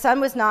 that the son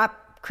was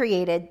not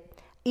created,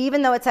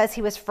 even though it says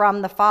he was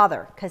from the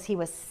Father, because he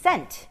was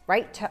sent,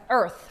 right, to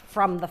earth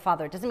from the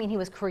Father. It doesn't mean he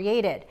was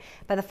created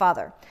by the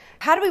Father.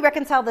 How do we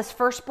reconcile this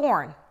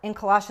firstborn in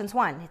Colossians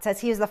 1? It says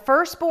he is the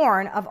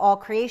firstborn of all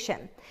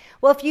creation.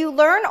 Well, if you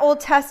learn Old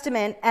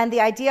Testament and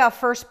the idea of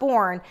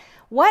firstborn,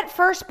 what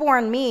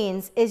firstborn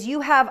means is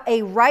you have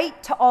a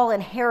right to all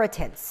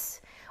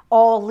inheritance,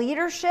 all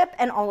leadership,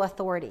 and all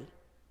authority.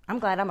 I'm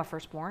glad I'm a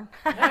firstborn.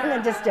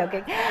 I'm just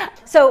joking.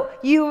 So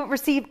you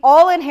receive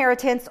all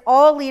inheritance,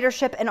 all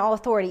leadership, and all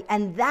authority.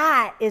 And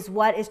that is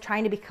what is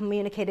trying to be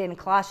communicated in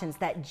Colossians,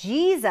 that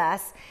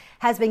Jesus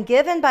has been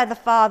given by the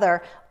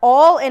Father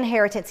all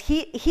inheritance.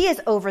 He is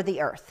over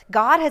the earth.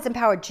 God has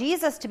empowered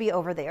Jesus to be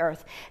over the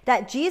earth.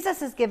 That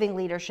Jesus is giving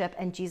leadership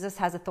and Jesus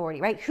has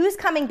authority, right? Who's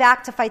coming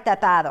back to fight that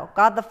battle?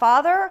 God the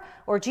Father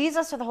or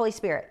Jesus or the Holy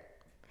Spirit?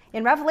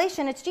 In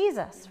Revelation, it's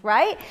Jesus,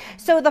 right?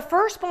 So the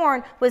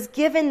firstborn was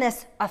given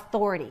this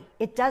authority.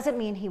 It doesn't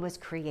mean he was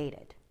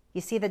created.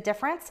 You see the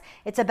difference?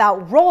 It's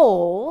about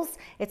roles.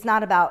 It's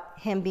not about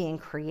him being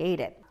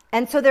created.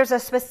 And so there's a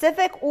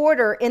specific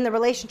order in the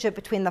relationship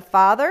between the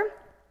Father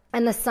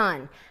and the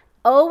Son.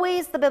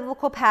 Always the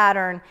biblical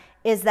pattern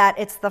is that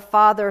it's the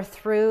Father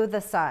through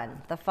the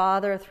Son, the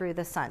Father through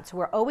the Son. So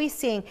we're always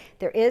seeing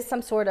there is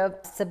some sort of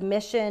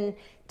submission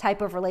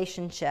type of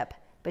relationship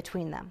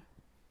between them.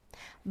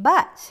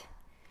 But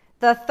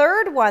the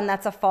third one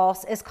that's a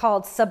false is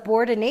called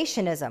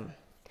subordinationism.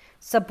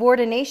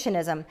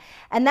 Subordinationism.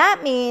 And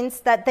that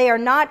means that they are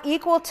not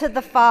equal to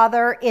the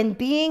Father in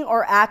being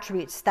or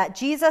attributes, that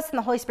Jesus and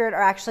the Holy Spirit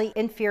are actually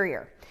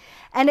inferior.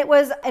 And it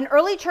was an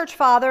early church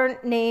father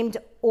named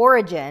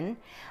Origen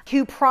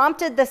who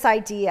prompted this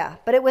idea,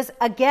 but it was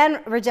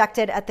again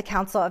rejected at the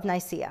Council of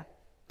Nicaea.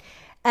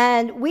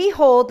 And we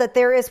hold that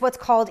there is what's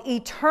called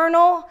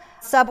eternal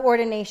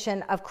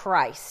subordination of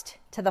Christ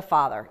to the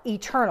Father.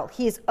 Eternal.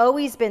 He has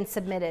always been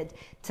submitted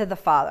to the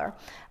Father.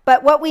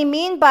 But what we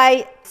mean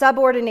by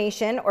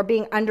subordination or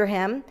being under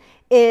him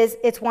is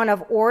it's one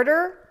of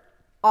order,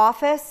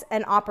 office,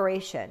 and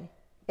operation.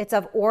 It's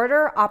of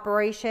order,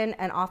 operation,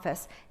 and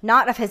office,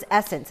 not of his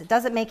essence. It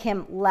doesn't make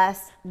him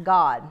less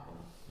God.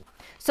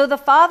 So the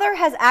Father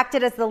has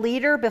acted as the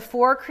leader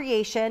before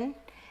creation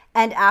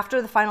and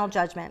after the final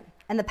judgment.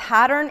 And the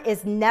pattern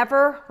is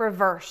never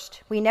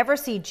reversed. We never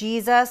see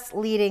Jesus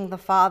leading the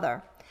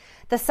Father.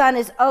 The Son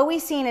is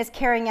always seen as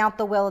carrying out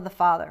the will of the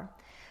Father.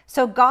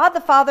 So God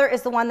the Father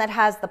is the one that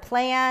has the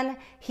plan.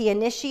 He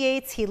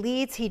initiates, he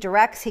leads, he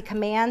directs, he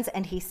commands,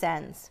 and he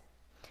sends.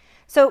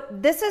 So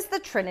this is the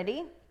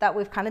Trinity that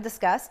we've kind of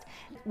discussed.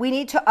 We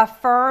need to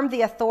affirm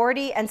the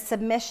authority and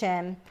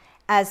submission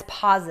as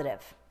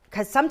positive,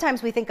 because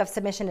sometimes we think of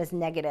submission as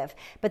negative,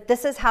 but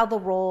this is how the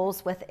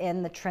roles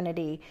within the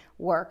Trinity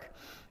work.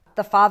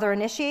 The Father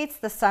initiates,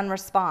 the Son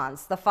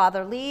responds. The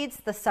Father leads,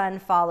 the Son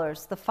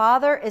follows. The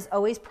Father is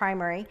always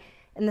primary,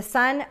 and the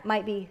Son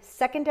might be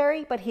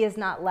secondary, but he is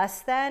not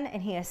less than,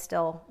 and he is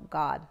still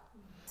God.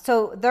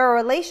 So their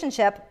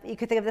relationship, you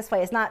could think of this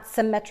way, is not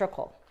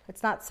symmetrical.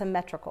 It's not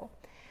symmetrical.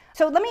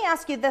 So let me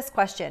ask you this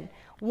question.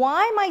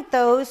 Why might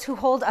those who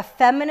hold a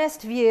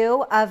feminist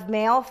view of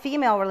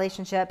male-female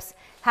relationships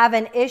have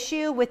an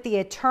issue with the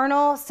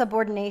eternal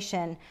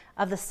subordination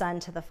of the Son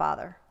to the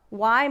Father?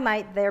 Why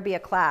might there be a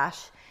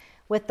clash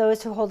with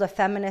those who hold a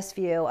feminist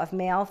view of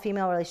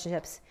male-female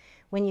relationships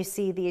when you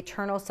see the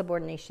eternal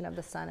subordination of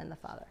the Son and the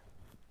Father?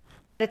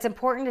 It's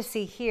important to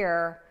see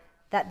here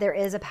that there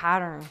is a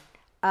pattern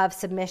of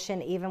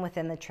submission even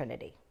within the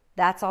Trinity.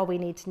 That's all we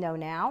need to know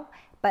now.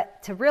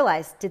 But to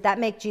realize, did that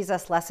make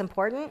Jesus less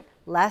important,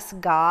 less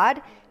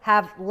God,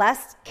 have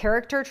less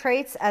character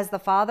traits as the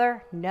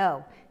Father?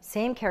 No.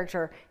 Same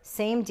character,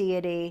 same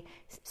deity.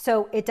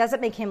 So it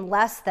doesn't make him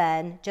less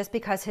than just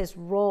because his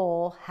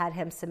role had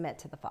him submit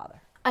to the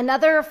Father.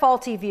 Another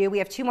faulty view, we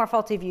have two more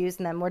faulty views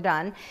and then we're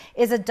done,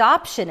 is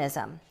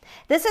adoptionism.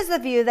 This is the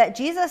view that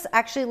Jesus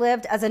actually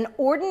lived as an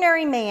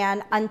ordinary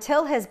man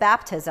until his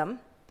baptism,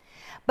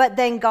 but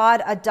then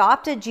God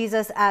adopted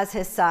Jesus as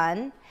his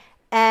son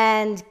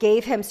and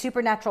gave him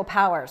supernatural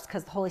powers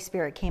because the Holy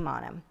Spirit came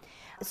on him.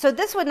 So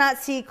this would not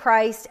see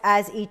Christ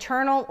as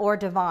eternal or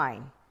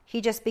divine.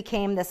 He just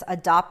became this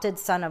adopted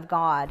son of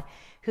God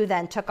who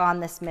then took on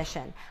this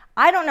mission.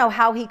 I don't know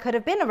how he could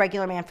have been a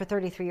regular man for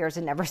 33 years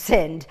and never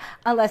sinned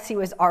unless he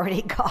was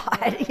already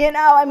God.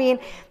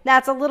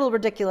 That's a little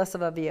ridiculous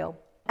of a view.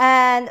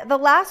 And the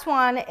last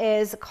one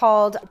is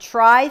called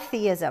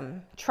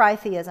tritheism.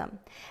 Tritheism.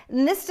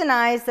 And this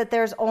denies that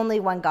there's only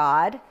one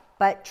God,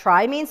 but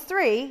tri means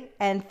three,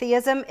 and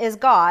theism is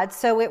God.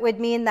 So it would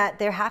mean that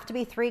there have to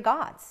be three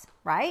gods,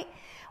 right?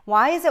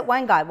 Why is it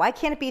one God? Why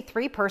can't it be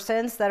three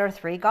persons that are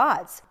three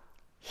gods?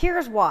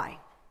 Here's why.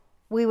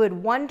 We would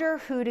wonder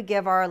who to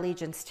give our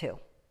allegiance to.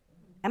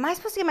 Am I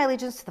supposed to give my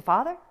allegiance to the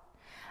Father?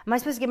 Am I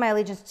supposed to give my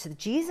allegiance to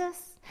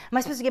Jesus? Am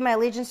I supposed to give my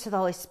allegiance to the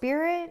Holy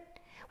Spirit?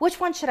 Which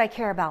one should I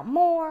care about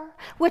more?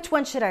 Which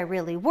one should I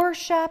really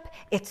worship?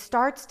 It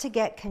starts to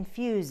get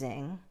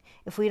confusing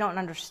if we don't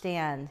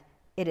understand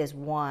it is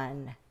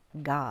one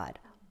God.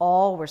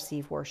 All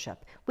receive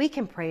worship. We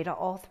can pray to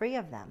all three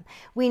of them.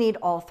 We need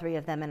all three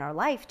of them in our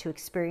life to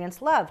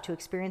experience love, to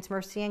experience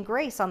mercy and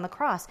grace on the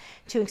cross,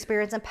 to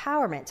experience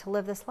empowerment to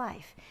live this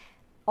life.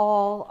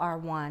 All are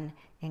one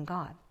in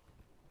God.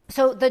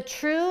 So the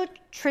true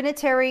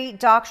Trinitary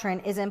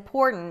doctrine is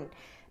important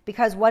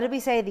because what did we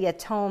say? The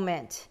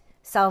atonement.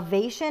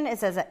 Salvation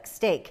is at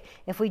stake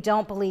if we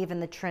don't believe in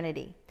the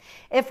Trinity.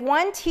 If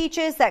one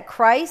teaches that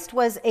Christ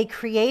was a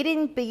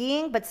creating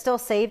being but still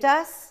saved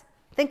us,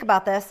 think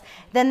about this,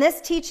 then this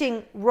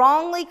teaching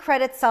wrongly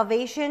credits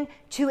salvation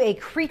to a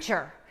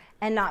creature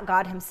and not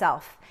God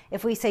himself.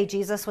 If we say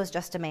Jesus was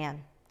just a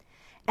man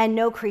and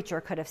no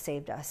creature could have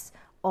saved us,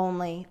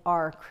 only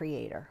our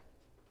Creator.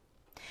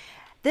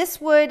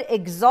 This would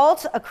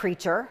exalt a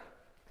creature,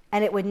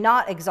 and it would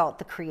not exalt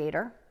the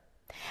Creator.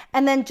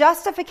 And then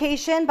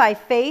justification by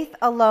faith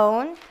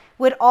alone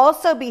would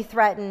also be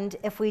threatened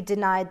if we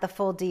denied the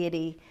full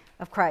deity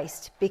of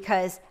Christ,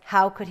 because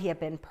how could he have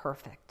been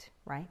perfect,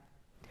 right?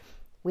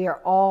 We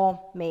are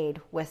all made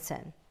with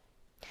sin.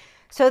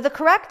 So the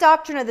correct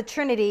doctrine of the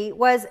Trinity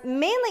was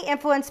mainly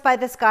influenced by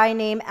this guy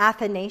named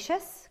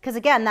Athanasius, because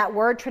again, that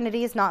word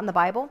Trinity is not in the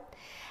Bible.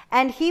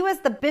 And he was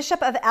the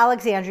bishop of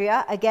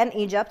Alexandria, again,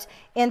 Egypt,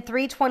 in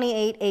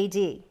 328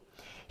 AD.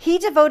 He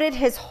devoted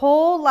his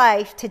whole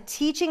life to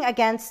teaching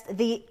against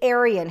the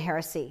Arian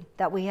heresy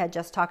that we had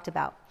just talked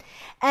about.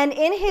 And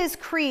in his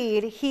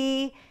creed,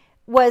 he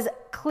was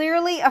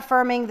clearly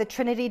affirming the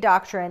Trinity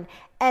doctrine.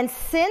 And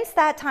since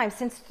that time,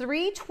 since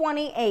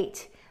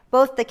 328,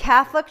 both the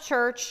Catholic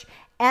Church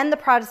and the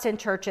Protestant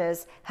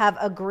churches have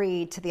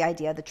agreed to the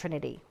idea of the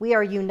Trinity. We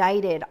are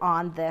united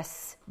on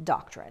this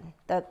doctrine,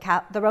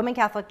 the Roman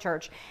Catholic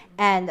Church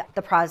and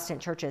the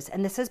Protestant churches.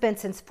 And this has been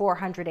since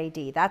 400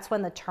 AD. That's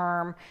when the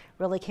term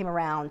really came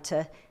around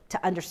to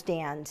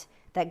understand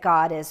that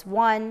God is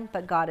one,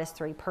 but God is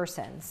three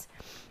persons,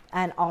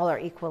 and all are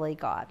equally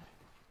God.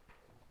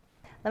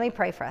 Let me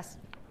pray for us.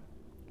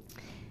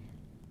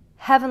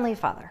 Heavenly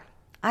Father,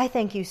 I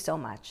thank you so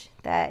much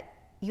that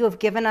you have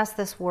given us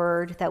this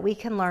word, that we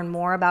can learn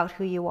more about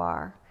who you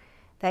are,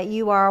 that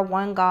you are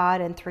one God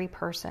in three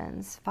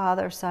persons,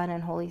 Father, Son,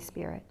 and Holy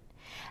Spirit.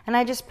 And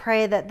I just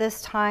pray that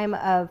this time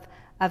of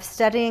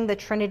studying the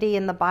Trinity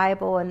in the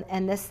Bible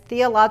and this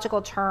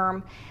theological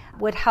term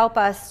would help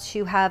us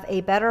to have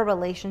a better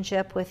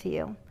relationship with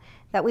you,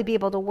 that we'd be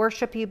able to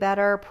worship you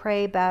better,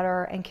 pray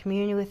better, and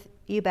commune with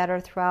you better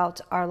throughout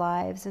our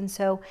lives. And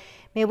so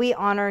may we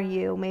honor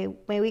you.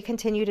 May we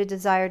continue to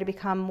desire to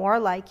become more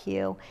like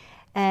you,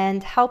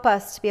 and help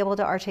us to be able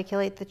to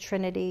articulate the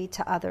Trinity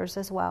to others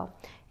as well.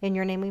 In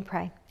your name we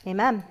pray.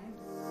 Amen.